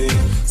kishini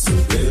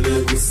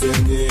subele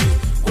buseni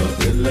kwa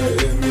bella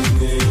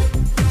emini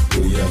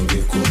uyange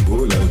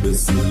kumbula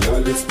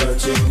besilale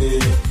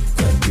spachini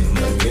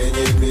kantina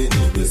genye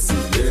mini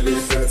besilele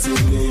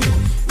fatini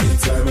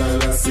itama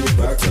la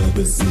sibata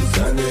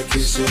besilane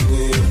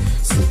kishini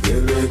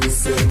subele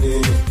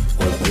buseni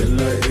kwa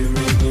bella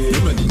emini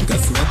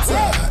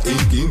Ngasnatha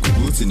inkinga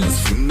ukuthi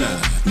nasifuna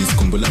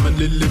nisikhumbula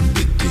amalele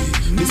mbede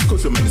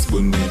nisikhohlwe manje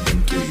sibone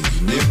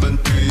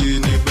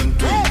nebantwini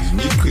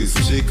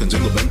niqhisa shake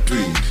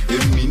njengobantwini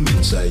emini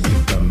nja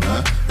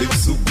impama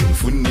ebusuku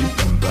ngifuna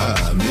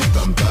impamba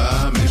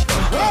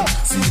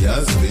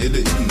siyazi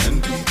vele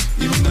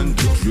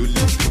imnandi dluli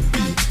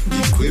pipi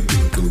ngikhwebe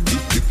nqobi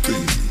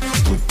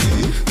puti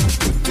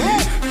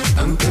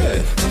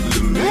anke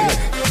lume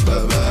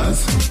babas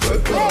boy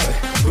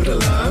put a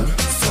lamp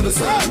on the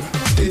sun.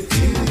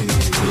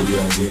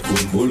 Uyange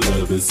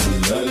kumbula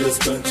besilale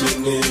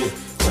spanchini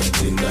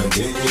kantina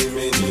genye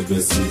mini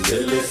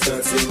besilele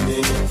fatini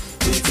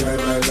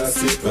itama la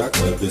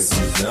sibaka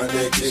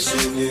besilane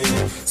kishini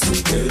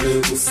sugele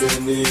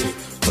buseni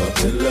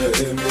babella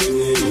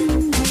emini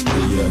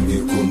uyange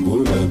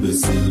kumbula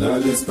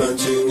besilale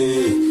spanchini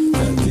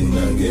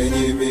kantina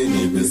genye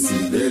mini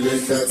besilele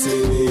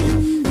fatini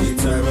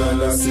itama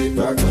la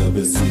sibaka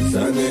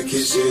besilane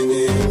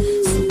kishini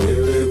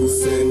sugele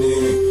buseni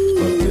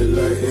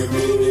babella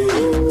emini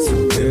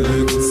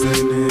sugele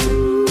buseni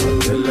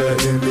babella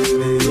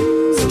emini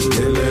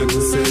sugele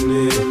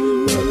buseni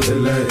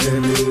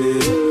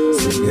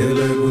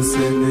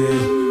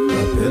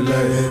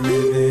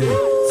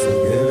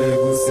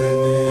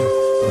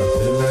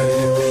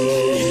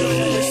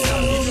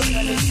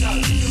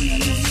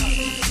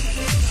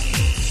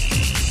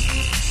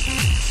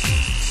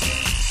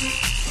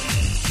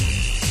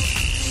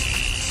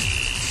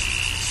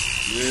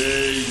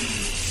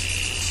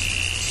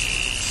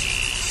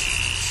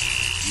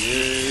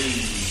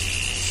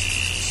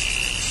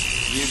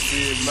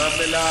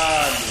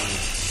Buhlani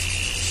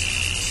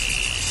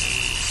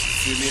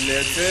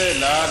sinilethe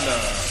lana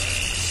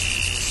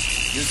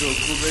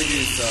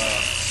ngizoqhubekisa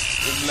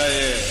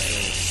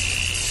umlayezo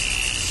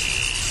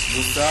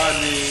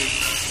Buhlani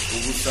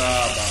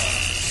ukusaba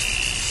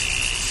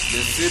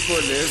lesipho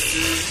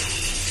lesi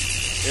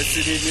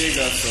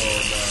esilinika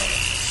sona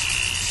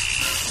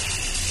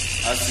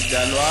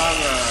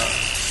asidalwanga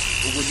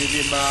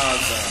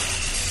ukunilimaza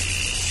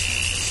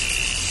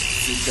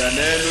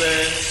sidalelwe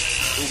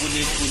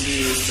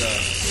ukunikhulisa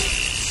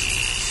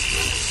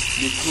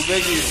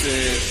niqhubekise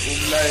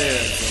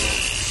umlayezo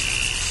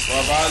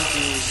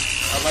wabantu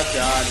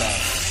abadala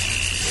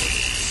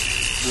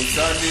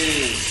Buhlani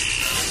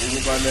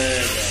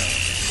ukubaleka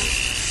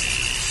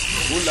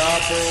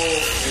kulapho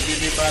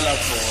elinibala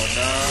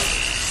khona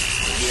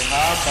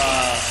lihamba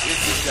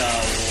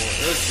izindawo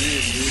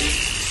ezimbi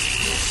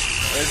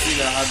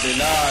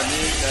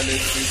ezingahambelani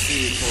nalesi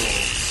sipho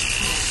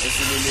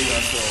esilinika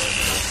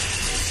sona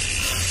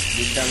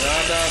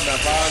lihlangana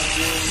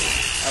nabantu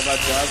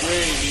abadakwe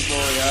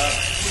imimoya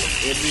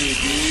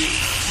emibi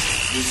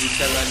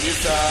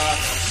lizihlanganisa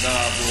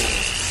nabo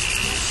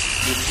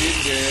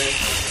liphinde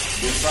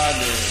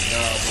lifane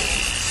nabo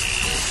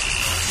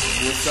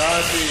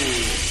Buhlani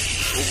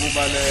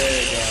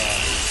ukubaleka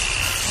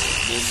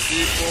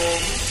lesipho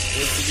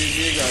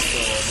esilinika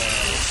sona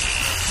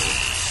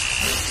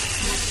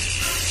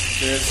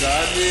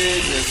Hlezani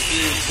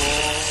lesipho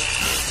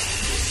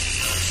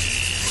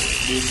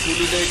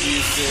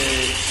likhululekise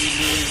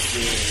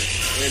ilizwe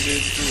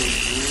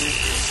elinsundu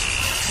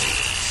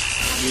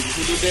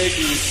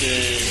likhululekise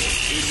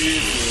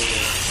ilizwe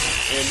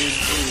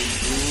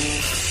elinsundu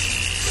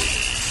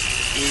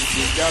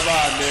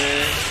izintabane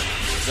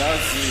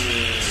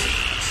zaziwe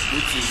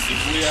ukuthi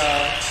zibuya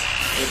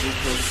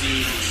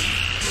ebukhosini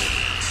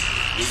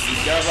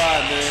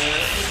izintabane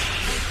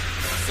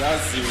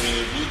zaziwe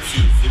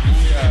ukuthi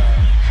zibuya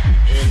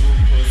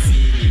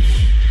ebukhosini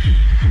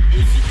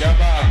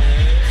izintabane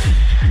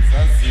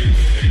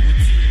zaziwe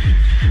ukuthi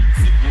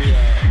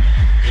zibuya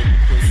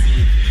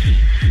ebukhosini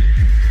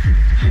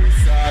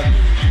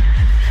Buhlani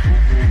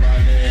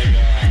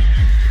ukubaleka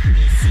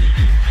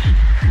nesipho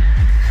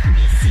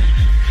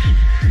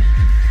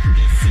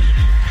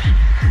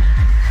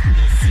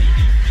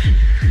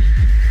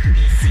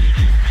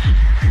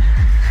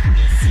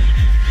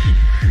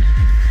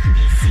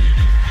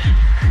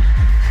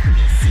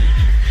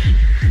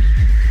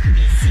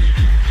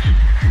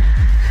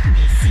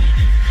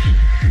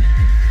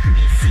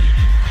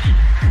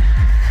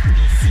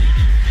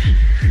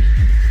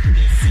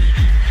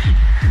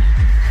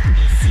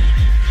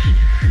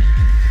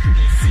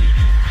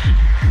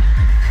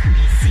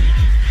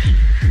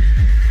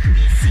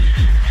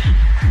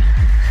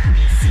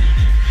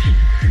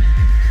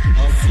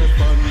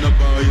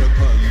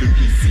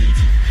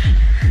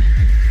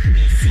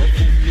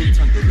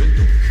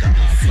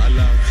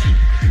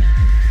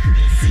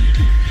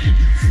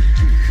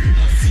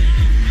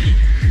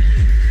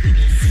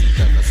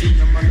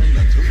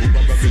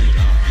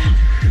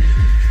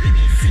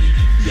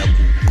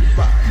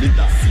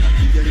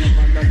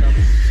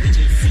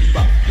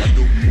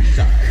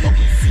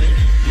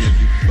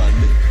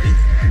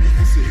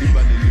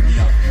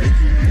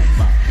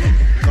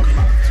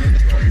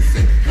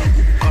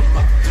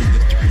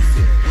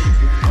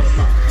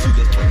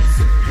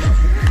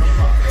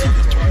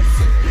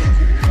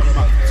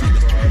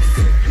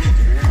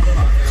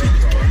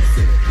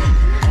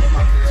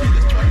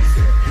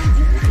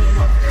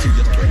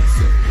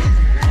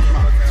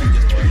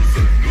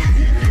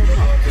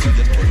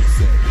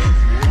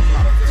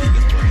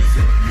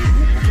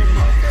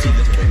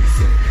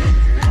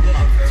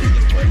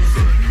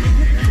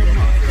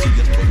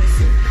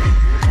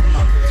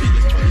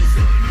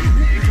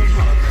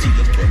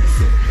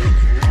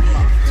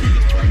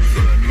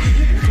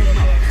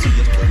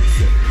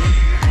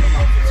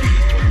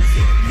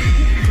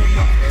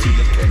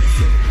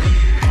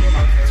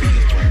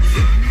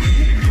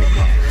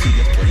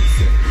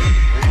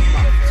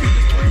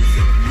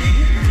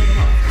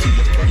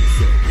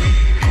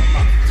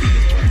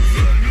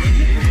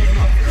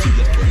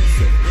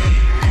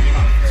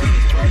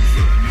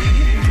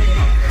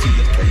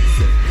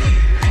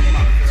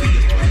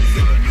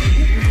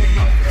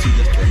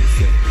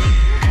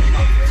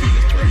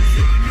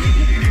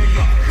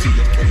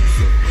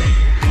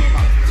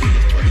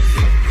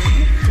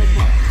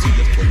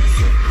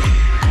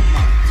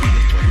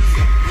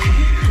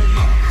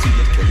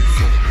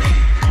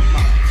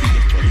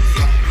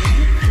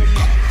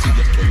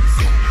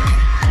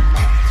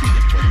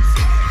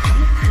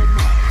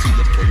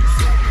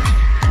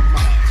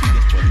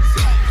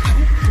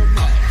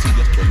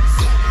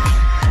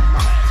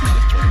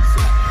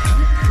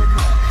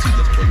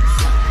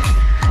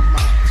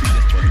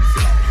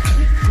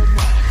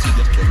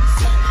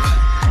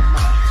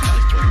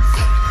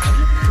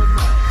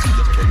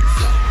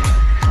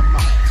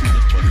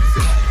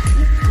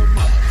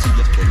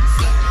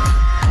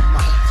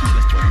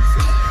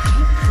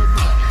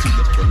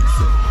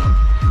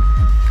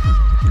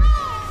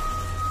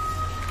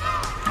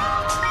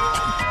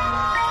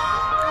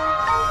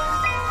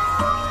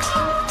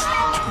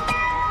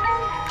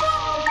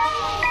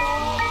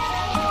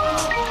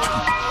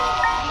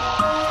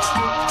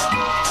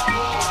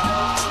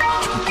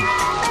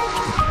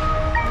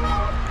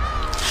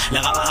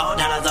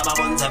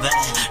bonze ve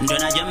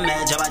ndona jemme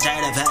jaba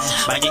chaile ve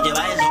bajije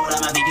baizura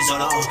maviki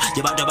solo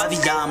jibato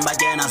bavijamba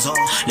jena so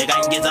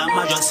lekangeza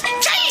majos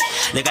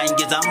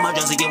lekangeza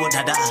majos ke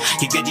bothata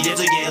ke kedile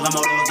tso ke ga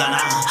molozana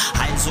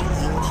haiso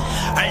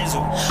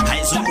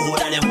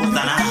hora le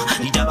bozana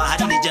ditaba ha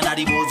di jena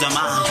di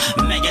bozama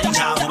mmeke di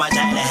chabo ba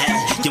chaile he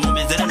ke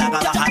momezela la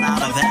kala khana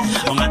ve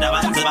ongata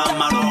banze ba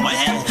malogo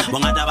he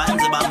ongata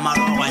banze ba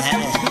malogo he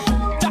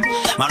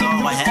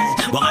malogo he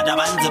ongata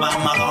banze ba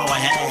malogo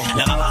he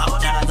le ga ba ha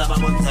otala tsa ba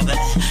bonze ve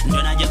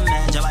ndona jemme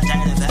jaba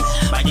chaile ve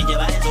bajije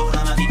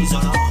baizura maviki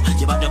solo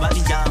jibato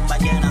bavijamba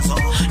jena so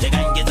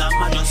lekangeza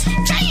majos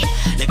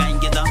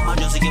lekangeza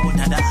majos ke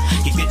bothata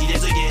ke kedile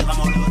tso ke ga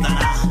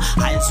molozana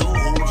haiso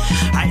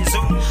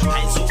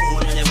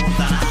hora le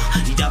bozana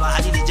ditaba ha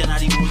di jena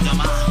di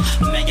bozama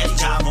mmeke di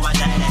chabo ba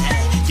chaile he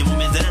ke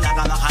momezela la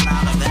kala khana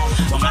ve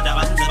ongata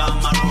banze ba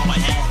malogo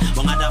he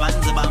ongata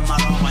banze ba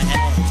malogo he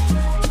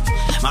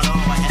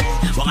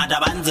ongata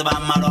banze ba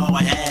malogo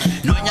he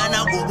nonyana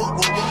gugu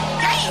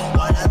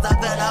wala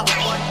tsapela go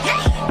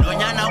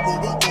nonyana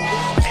gugu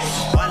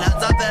wala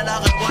tsapela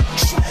go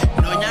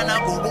nonyana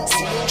gugu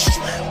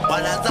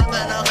wala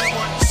tsapela go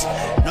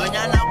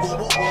nonyana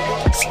gugu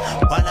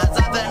wala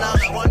tsapela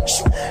go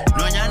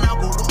nonyana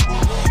gugu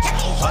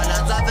wala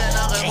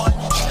tsapela go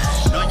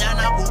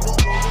nonyana gugu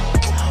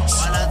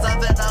wala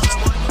tsapela go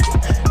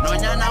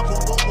nonyana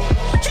gugu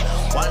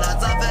wala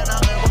tsapela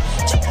go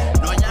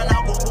nonyana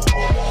gugu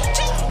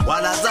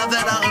wala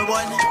tsapela go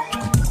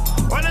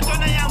wala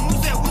tona ya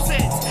muse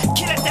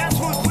kill a dance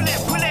move pull it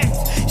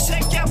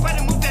shake your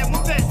body move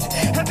it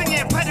having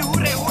a party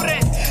hure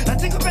I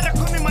think you better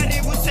call me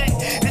mari muse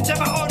it's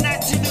about all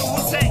night till you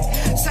muse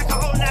saka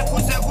all night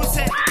muse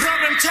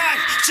problem tag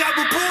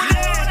chabu pull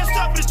it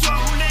stop it to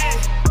hule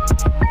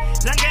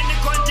langeni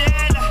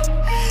kondela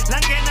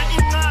langena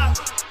inga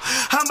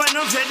hamba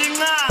no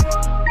velinga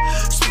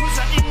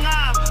spuza inga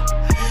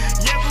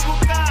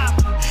yebubuka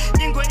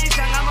ingo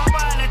isanga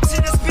mabala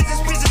tina speed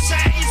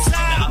shine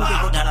isanga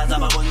odala za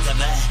babonze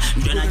ve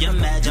ndona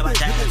jemme jaba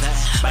chaile ve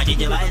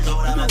bajije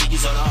baizura maviki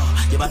solo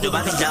jibato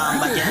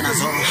bavijamba jena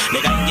so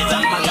lekangeza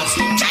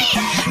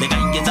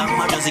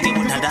majos ke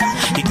bothata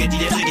ke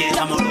kedile tso ke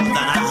ga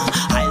molozana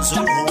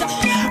haiso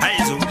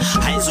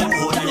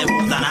hora le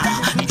bozana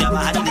ditaba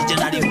ha di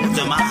jena di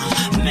bozama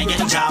mmeke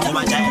di chabo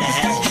ba chaile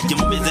he ke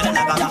momezela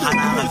la kala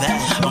khana ve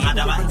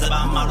ongata banze ba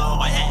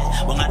malogo he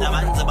ongata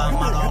banze ba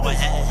malogo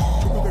he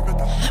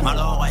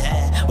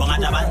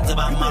bongata banze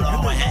ba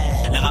malogo he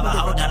le ga ba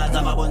ha otala tsa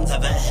ba bonze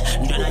ve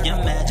ndona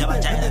jemme jaba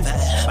chaile ve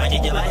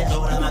bajije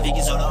baizura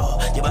maviki solo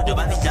jibato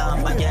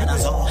bavijamba jena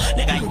so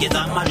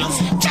lekangeza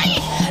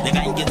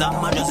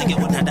majos ke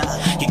bothata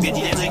ke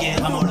kedile tso ke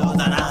ga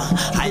molozana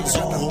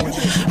haiso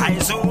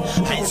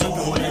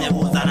hora le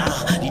bozana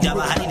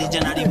ditaba ha di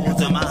jena di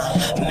bozama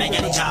mmeke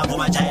di chabo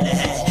ba chaile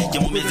he ke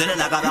momezela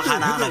la kala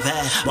khana ve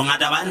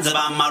bongata banze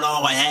ba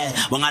malogo he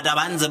bongata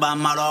banze ba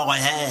malogo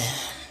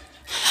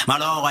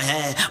he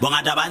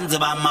bongata banze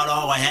ba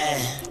malogo he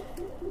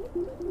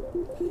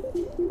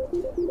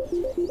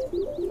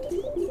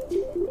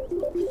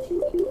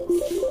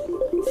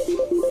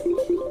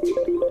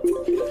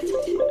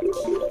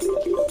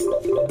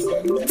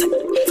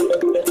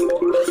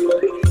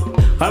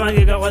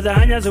Kamange ka kwaza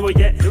hanya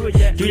soboje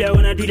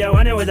tulia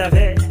wane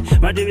wazafe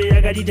matibi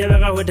ya kaditebe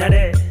ka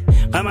hotale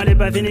kama le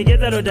pafini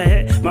keza lota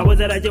he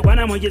makozela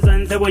chekwana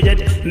mochisan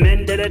sebojet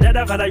mentele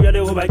tada kala yole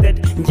hubaktet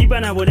njipa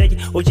na boleki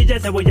uchiche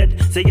sebojet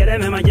segere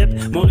memajet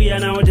mogia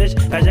na otesh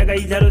kashaka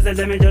itaro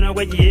seseme jona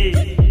kwajiye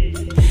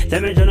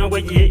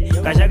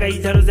kashaka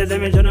itaro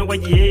seseme jona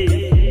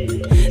kwajiye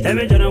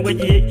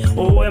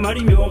owe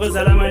marimi oge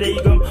salamu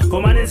alaikum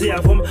komane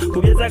siyafum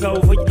kubieza ka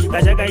ufuji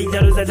kashaka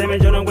itaro seseme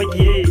jona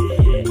kwajiye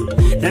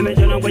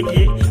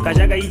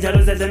kashaka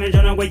itaro seseme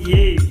jona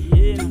kwajiye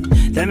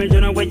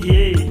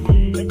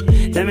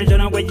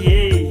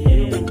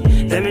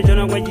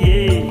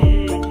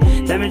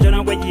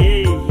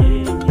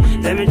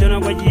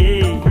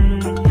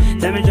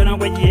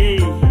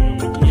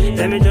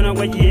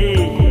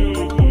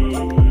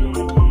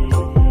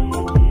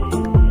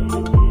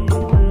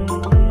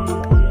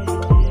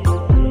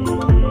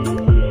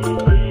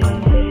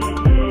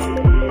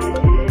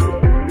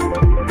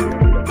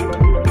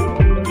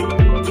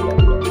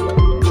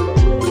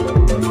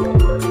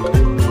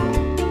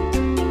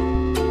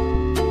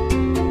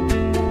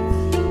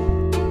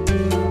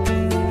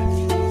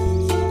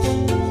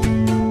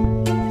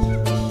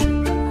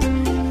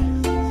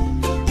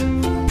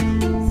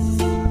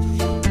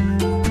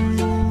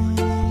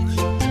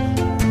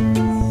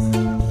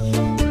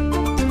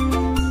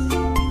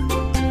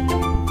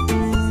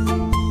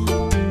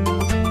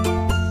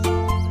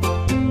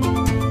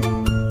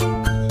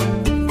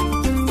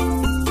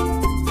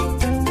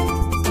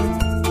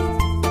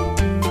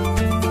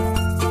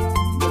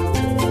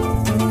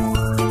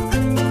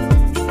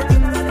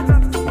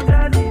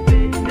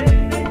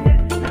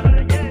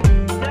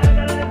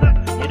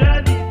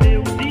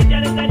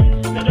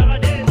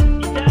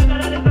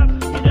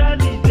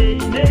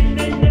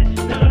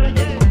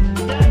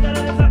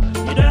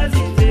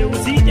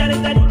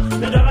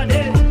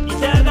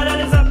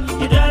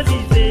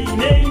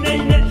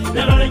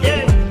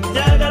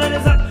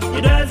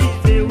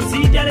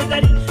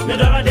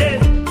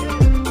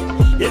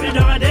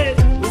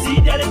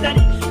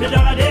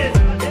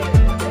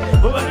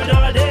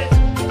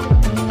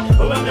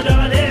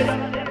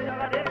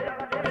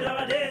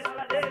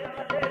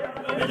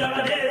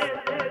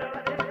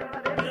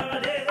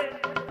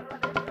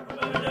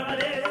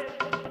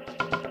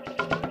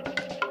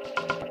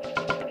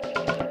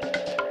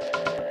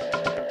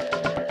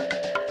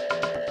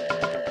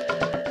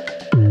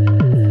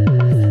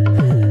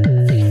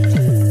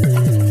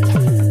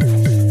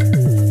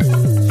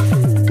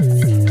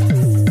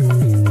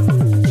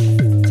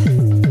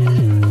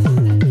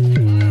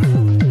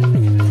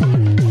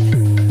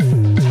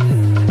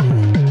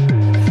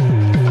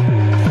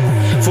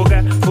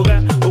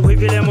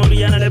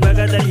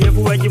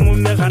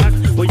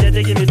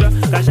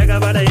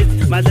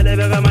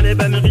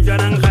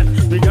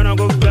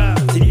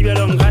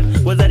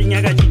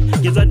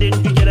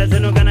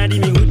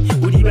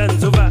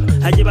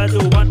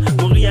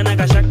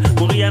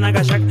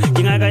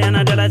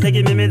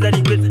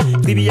ikwetsa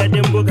tsibi ya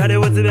tembo kare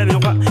o tsebe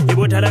mekgwa e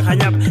bothara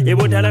khanyapa e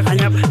bothara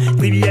khanyapa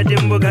tsibi ya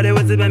tembo kare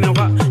o tsebe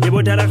mekgwa e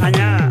bothara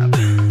khanyapa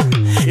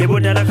e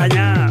bothara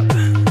khanyapa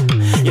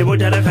e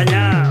bothara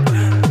khanyapa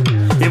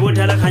e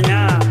bothara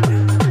khanyapa